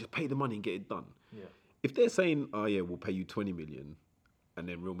like, just pay the money and get it done. Yeah. If they're saying, we'll pay you 20 million, and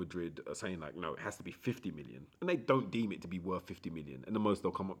then Real Madrid are saying like, no, it has to be 50 million, and they don't deem it to be worth 50 million, and the most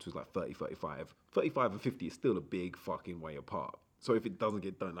they'll come up to is like 30, 35. 35 and 50 is still a big fucking way apart. So if it doesn't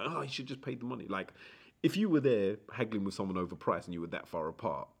get done, like, you should just pay the money. Like, if you were there haggling with someone over price and you were that far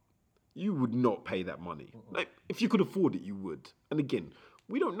apart, you would not pay that money. Like, if you could afford it, you would. And again,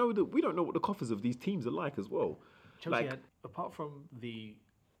 we don't know what the coffers of these teams are like as well. Chelsea had, apart from the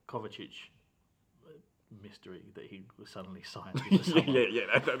Kovacic mystery that he was suddenly signed in the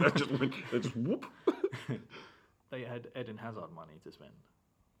summer, that just went, that just whoop. they had Eden Hazard money to spend.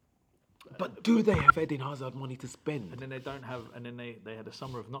 But do they have Eden Hazard money to spend? And then they don't have, and then they had a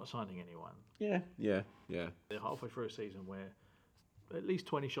summer of not signing anyone. Yeah. They're halfway through a season where at least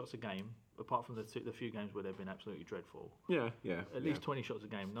 20 shots a game, apart from the few games where they've been absolutely dreadful. Yeah. At least 20 shots a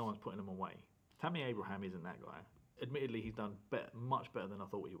game, no one's putting them away. Tammy Abraham isn't that guy. Admittedly, he's done much better than I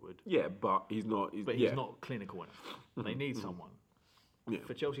thought he would. Yeah, but he's not. He's not clinical enough. They need someone. Yeah.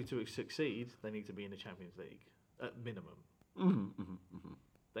 For Chelsea to succeed, they need to be in the Champions League at minimum.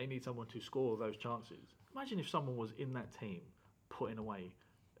 They need someone to score those chances. Imagine if someone was in that team putting away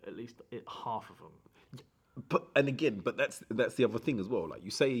at least half of them. But that's the other thing as well. Like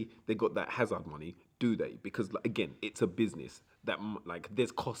you say, they got that Hazard money. Do they? Because like, again, it's a business that like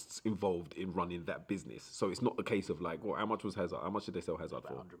there's costs involved in running that business. So it's not the case of like, well, how much was Hazard? How much did they sell Hazard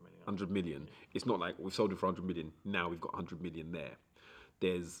for? 100 million. 100 million. It's not like we've sold him for 100 million. Now we've got 100 million there.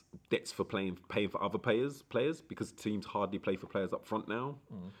 There's debts for paying for other players because teams hardly play for players up front now.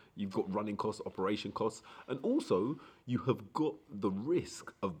 You've got running costs, operation costs, and also you have got the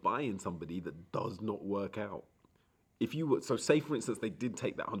risk of buying somebody that does not work out. If you were, so say for instance they did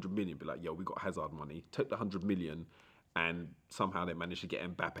take that 100 million, be like, yo, we got Hazard money, took the 100 million, and somehow they managed to get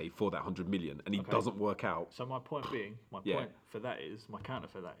Mbappe for that 100 million, and he doesn't work out. So my point being, my counter for that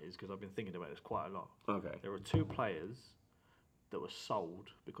is, because I've been thinking about this quite a lot. Okay. There were 2 players that were sold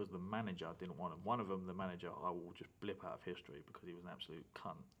because the manager didn't want them. One of them, the manager, I will just blip out of history because he was an absolute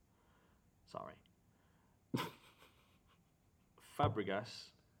cunt. Sorry. Fabregas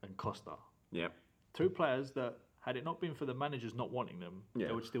and Costa. Yeah. 2 players that, had it not been for the managers not wanting them, Yeah.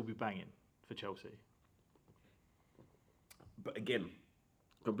 they would still be banging for Chelsea. But again,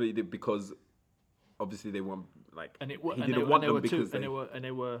 completely because obviously they want like And he didn't want them because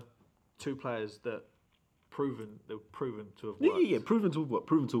there were 2 players that proven to have worked. Yeah, proven to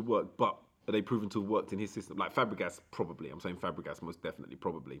have worked, but are they proven to have worked in his system? Like Fabregas, probably. I'm saying Fabregas most definitely,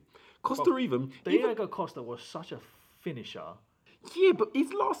 probably. Costa even Diego Costa was such a finisher. Yeah, but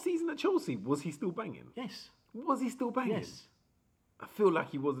his last season at Chelsea, was he still banging? Yes. Was he still banging? Yes. I feel like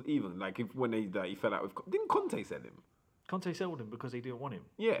he wasn't even. Like when he fell out with, didn't Conte sell him? Conte sold him because he didn't want him.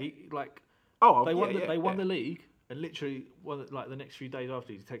 Yeah. They won the league, and literally, like the next few days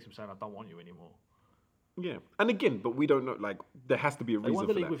after, he texts him saying, "I don't want you anymore." Yeah, and again, but we don't know. Like, there has to be a reason. They won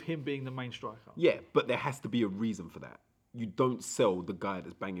the for league that. with him being the main striker. Yeah, but there has to be a reason for that. You don't sell the guy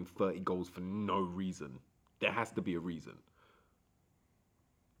that's banging 30 goals for no reason. There has to be a reason.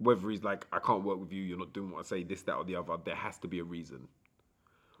 Whether he's like, I can't work with you, you're not doing what I say, this, that, or the other, there has to be a reason.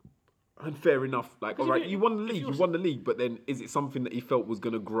 And fair enough. Like, Because all if right, you- you won the if league. you're You won the league, but then is it something that he felt was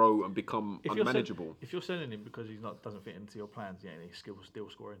going to grow and become If unmanageable? if you're selling him because he's not doesn't fit into your plans, yeah, and he's still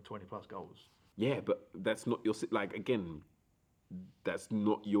scoring 20 plus goals. Yeah, but that's not your like again. That's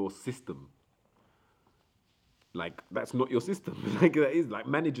not your system. Like that's not your system. Like that is like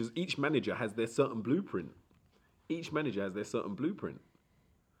managers. Each manager has their certain blueprint. Each manager has their certain blueprint.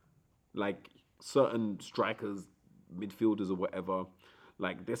 Like certain strikers, midfielders, or whatever.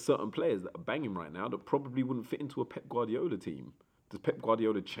 Like there's certain players that are banging right now that probably wouldn't fit into a Pep Guardiola team. Does Pep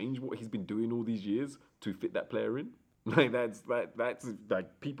Guardiola change what he's been doing all these years to fit that player in? Like that's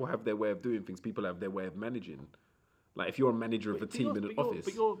like people have their way of doing things. People have their way of managing. Like if you're a manager of a team in an office,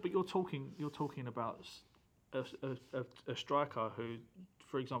 But you're talking about a striker who,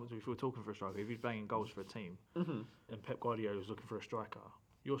 for example, if we're talking for a striker, if he's banging goals for a team, and Pep Guardiola is looking for a striker,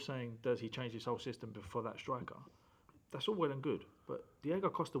 you're saying does he change his whole system for that striker? That's all well and good, but Diego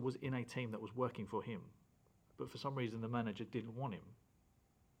Costa was in a team that was working for him, but for some reason the manager didn't want him.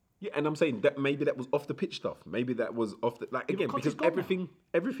 yeah, and I'm saying that maybe that was off the pitch stuff. Maybe that was off the like Yeah, but again Conte's because gone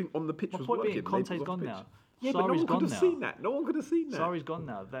everything on the pitch My was point working. being, Maybe it Conte's was off the gone pitch. now. Yeah, but no Sarri's one could gone have now. seen that. No one could have seen that. Sarri's gone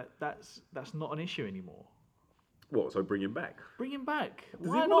now. That's not an issue anymore. What? So bring him back. Bring him back. Does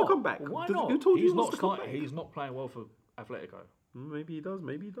Why he not? wanna come back? Why Does- not? who told you he's he not wants to come starting. back? He's not playing well for Atletico. Maybe he does.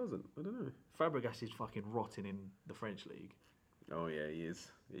 Maybe he doesn't. I don't know. Fabregas is fucking rotting in the French league. Oh yeah, he is.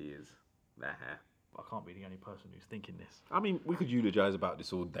 He is. Nah. I can't be the only person who's thinking this. I mean, we could eulogize about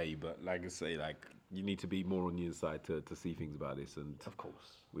this all day, but like I say, like you need to be more on the inside to see things about this, and Of course,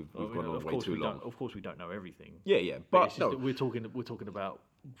 we've I mean, gone on of way course too we long. Don't, of course, we don't know everything. Yeah, But but it's just no, that we're talking about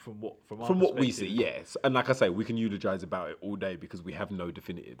from our from what we see, perspective. yes. And like I say, we can eulogize about it all day because we have no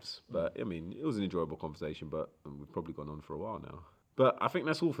definitives. But I mean, it was an enjoyable conversation, but we've probably gone on for a while now. But I think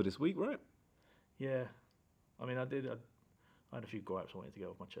that's all for this week, right? Yeah, I mean, I had a few gripes I wanted to get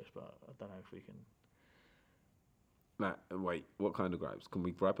off my chest, but I don't know if we can. Nah, wait, what kind of gripes? Can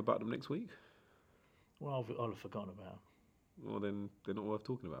we gripe about them next week? Well, I'll have forgotten about. Well, then they're not worth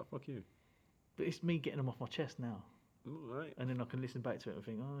talking about. Fuck you. But it's me getting them off my chest now, All right. and then I can listen back to it and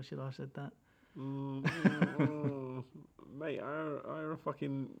think, oh, should I have said that? Mate, I a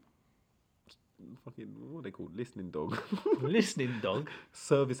fucking what are they called? Listening dog, Listening dog.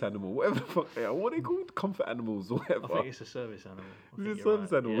 service animal, whatever the fuck they are. What are they called? Comfort animals or whatever. I think it's a service animal. I It's think a you're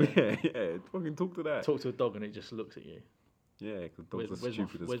service right. animal. Yeah. Fucking talk to that. Talk to a dog and it just looks at you. Yeah, because dogs Where's, are where's, my,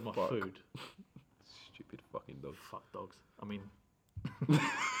 stupid where's as my fuck. food? Stupid fucking dog. Fuck dogs. I mean,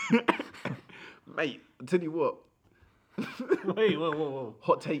 Mate, I tell you what. wait, whoa.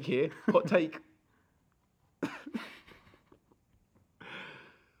 Hot take here. Hot take.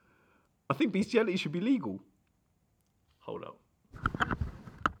 I think bestiality should be legal. Hold up.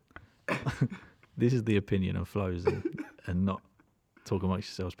 This is the opinion of Flows and not Talk Amongst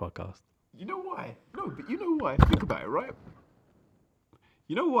Yourselves podcast. You know why? No, but you know why? Think about it, right?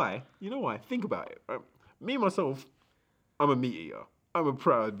 You know why? Think about it. Right? Me myself, I'm a meat eater. I'm a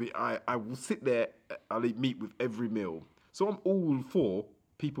proud meat. I will sit there. I'll eat meat with every meal. So I'm all for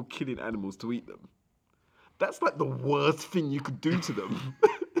people killing animals to eat them. That's like the worst thing you could do to them.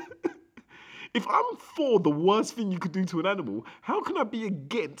 If I'm for the worst thing you could do to an animal, how can I be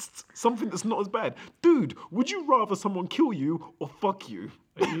against something that's not as bad? Dude, would you rather someone kill you or fuck you?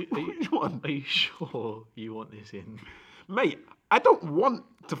 Which one? Are you sure you want this in? Mate, I don't want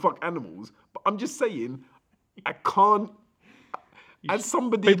to fuck animals, but I'm just saying, I can't. As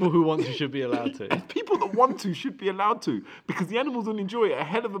somebody. People who want to should be allowed to. And people that want to should be allowed to, because the animals will enjoy it a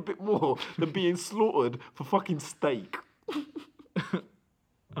hell of a bit more than being slaughtered for fucking steak.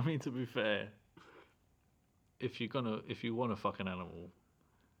 I mean, to be fair, if you want to fuck an animal,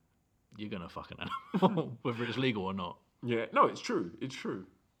 you're gonna fuck an animal, whether it's legal or not. Yeah, no, it's true. It's true.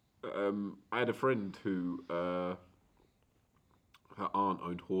 I had a friend who her aunt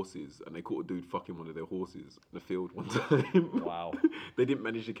owned horses, and they caught a dude fucking one of their horses in the field one time. Wow. They didn't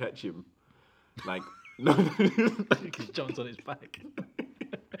manage to catch him. Like, no. He jumped on its back,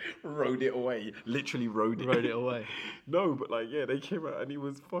 Rode it away. Literally rode rode it away. No, but like, yeah, they came out and he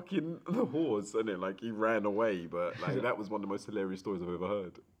was fucking the horse, and then like he ran away. But like, that was one of the most hilarious stories I've ever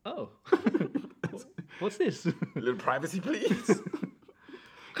heard. Oh, what's this? A little privacy, please.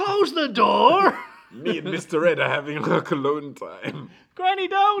 Close the door, Me and Mr. Ed are having like alone time. Granny.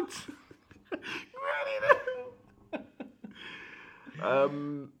 Don't.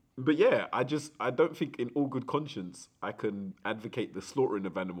 But yeah, I don't think in all good conscience I can advocate the slaughtering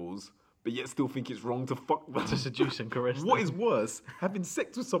of animals, but yet still think it's wrong to fuck them. To seduce and caress them. What is worse, having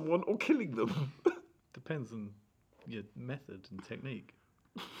sex with someone or killing them? Depends on your method and technique.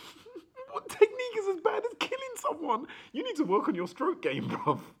 What technique is as bad as killing someone. You need to work on your stroke game,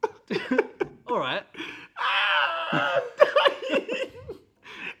 bruv. All right. I'm dying.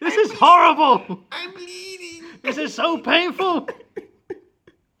 This is horrible. I'm bleeding. This is so painful.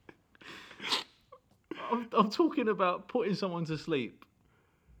 I'm talking about putting someone to sleep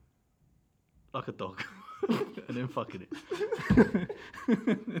like a dog and then fucking it.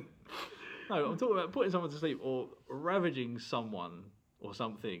 No, I'm talking about putting someone to sleep or ravaging someone or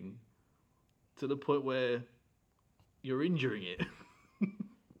something to the point where you're injuring it.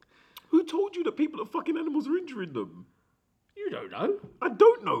 Who told you that people are fucking animals are injuring them? You don't know. I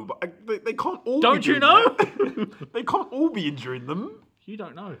don't know, but they can't all. Don't be you doing know? that. They can't all be injuring them. You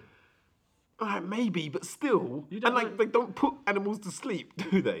don't know. Maybe, but still, You don't and like know. they don't put animals to sleep,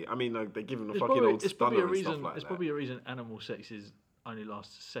 do they? I mean, like, they give them a fucking old stunner and stuff like There's that. probably a reason animal sex only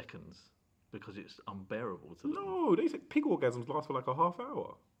lasts seconds because it's unbearable to them. No, they say pig orgasms last for like a half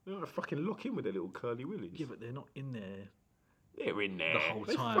hour. They don't fucking lock in with their little curly willies. Yeah, but they're not in there. They're in there the whole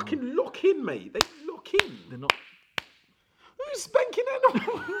They time. fucking lock in, mate. They lock in. They're not. Who's spanking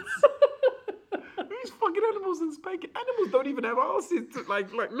animals? Who's fucking animals and spanking? Animals don't even have asses,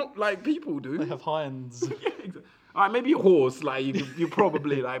 like not like people do. They have hinds. Yeah, exactly. All right, maybe a horse, like you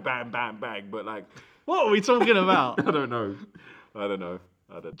probably like bang, bang, bang, but like What are we talking about? I don't know.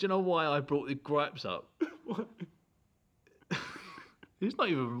 Do you know why I brought the gripes up? What? It's not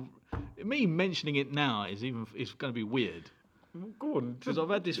even me mentioning it now. It's going to be weird Go on. because I've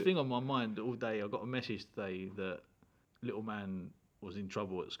had this thing on my mind all day. I got a message today that little man was in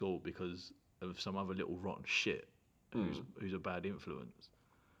trouble at school because of some other little rotten shit who's a bad influence.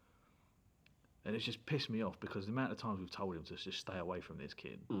 And it's just pissed me off because the amount of times we've told him to just stay away from this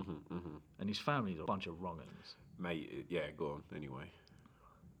kid. And his family's a bunch of wrong-uns. Mate, yeah, go on. Anyway.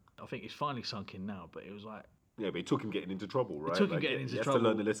 I think it's finally sunk in now, but it was like... Yeah, but it took him getting into trouble, right? took him getting into he has trouble. to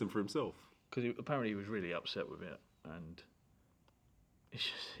learn the lesson for himself. Because apparently he was really upset with it. And it's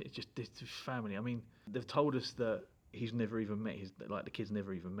just this family. I mean, they've told us that he's never even met the kid's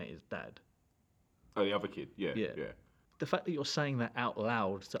never even met his dad. Oh, the other kid. Yeah. Yeah. The fact that you're saying that out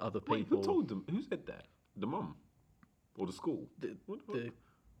loud to other Wait, people... who told them? Who said that? The mum? Or the school? The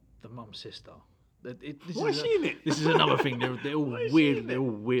mum's sister. Why is she in it? This is another thing. They're all Why is she weird. in They're it? all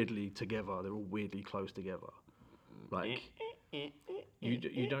weirdly together. They're all weirdly close together. Like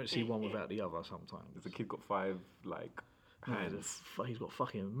you don't see one without the other sometimes. Has the kid got 5 like No, hands? he's got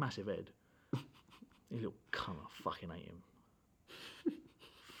fucking massive head. You little cunt. I fucking hate him.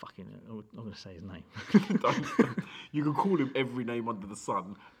 Fucking. I'm gonna say his name. You can call him every name under the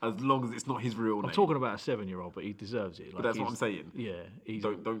sun as long as it's not his real name. I'm talking about a 7-year-old, but he deserves it. But that's what I'm saying. Yeah, he's.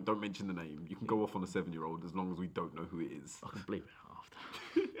 Don't mention the name. You can go off on a 7-year-old as long as we don't know who it is. I can bleep it out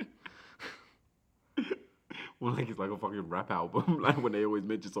after. Well, like it's like a fucking rap album, like when they always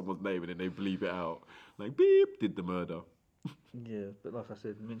mention someone's name and then they bleep it out. Like beep, did the murder. Yeah, but like I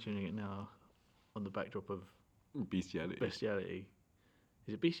said, mentioning it now on the backdrop of Bestiality. bestiality.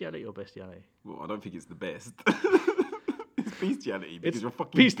 Is it bestiality or bestiality? Well, I don't think it's the best. It's bestiality because It's you're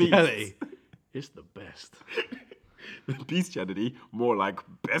fucking bestiality. beasts. It's the best. Bestiality, more like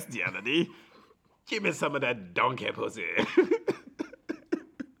bestiality. Give me some of that donkey pussy.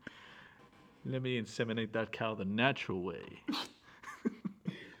 Let me inseminate that cow the natural way.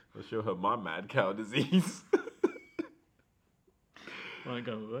 I'll show her my mad cow disease. I ain't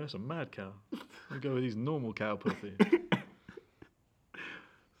going with that's a mad cow. I go with these normal cow pussy.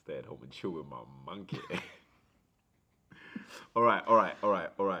 Stay at home and chill with my monkey. All right.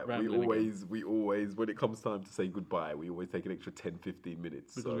 Rambling We always, when it comes time to say goodbye, we always take an extra 10, 15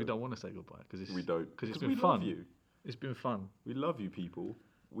 minutes. Because we don't want to say goodbye. We don't. Because it's 'Cause been we fun. love you. It's been fun. We love you, people.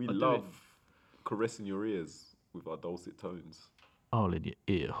 We I do love caressing your ears with our dulcet tones. All in your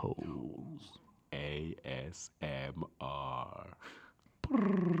ear holes. ASMR.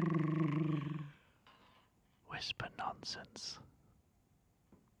 Whisper nonsense.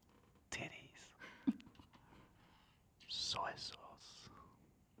 Titties. Soy sauce.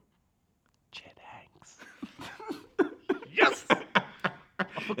 Chet Hanks. Yes!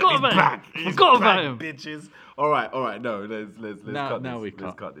 Forgot about back. him. He's Forgot back, about him. bitches. All right. No, let's Now- cut now this. we Let's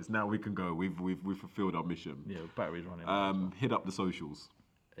cut. cut this. Now we can go. We've fulfilled our mission. Yeah, battery's running out. Hit up the socials.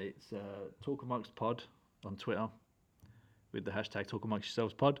 It's Talk Amongst Pod on Twitter with the hashtag Talk Amongst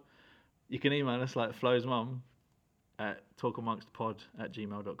Yourselves Pod. You can email us like Flo's mum at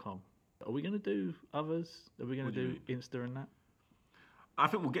talkamongstpod@gmail.com. Are we going to do others? Are we going What to do you do Insta and that? I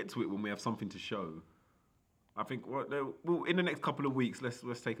think we'll get to it when we have something to show. I think well, in the next couple of weeks, let's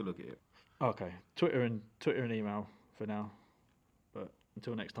take a look at it. Okay, Twitter and email for now. But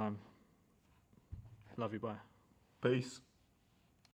until next time, love you, bye. Peace.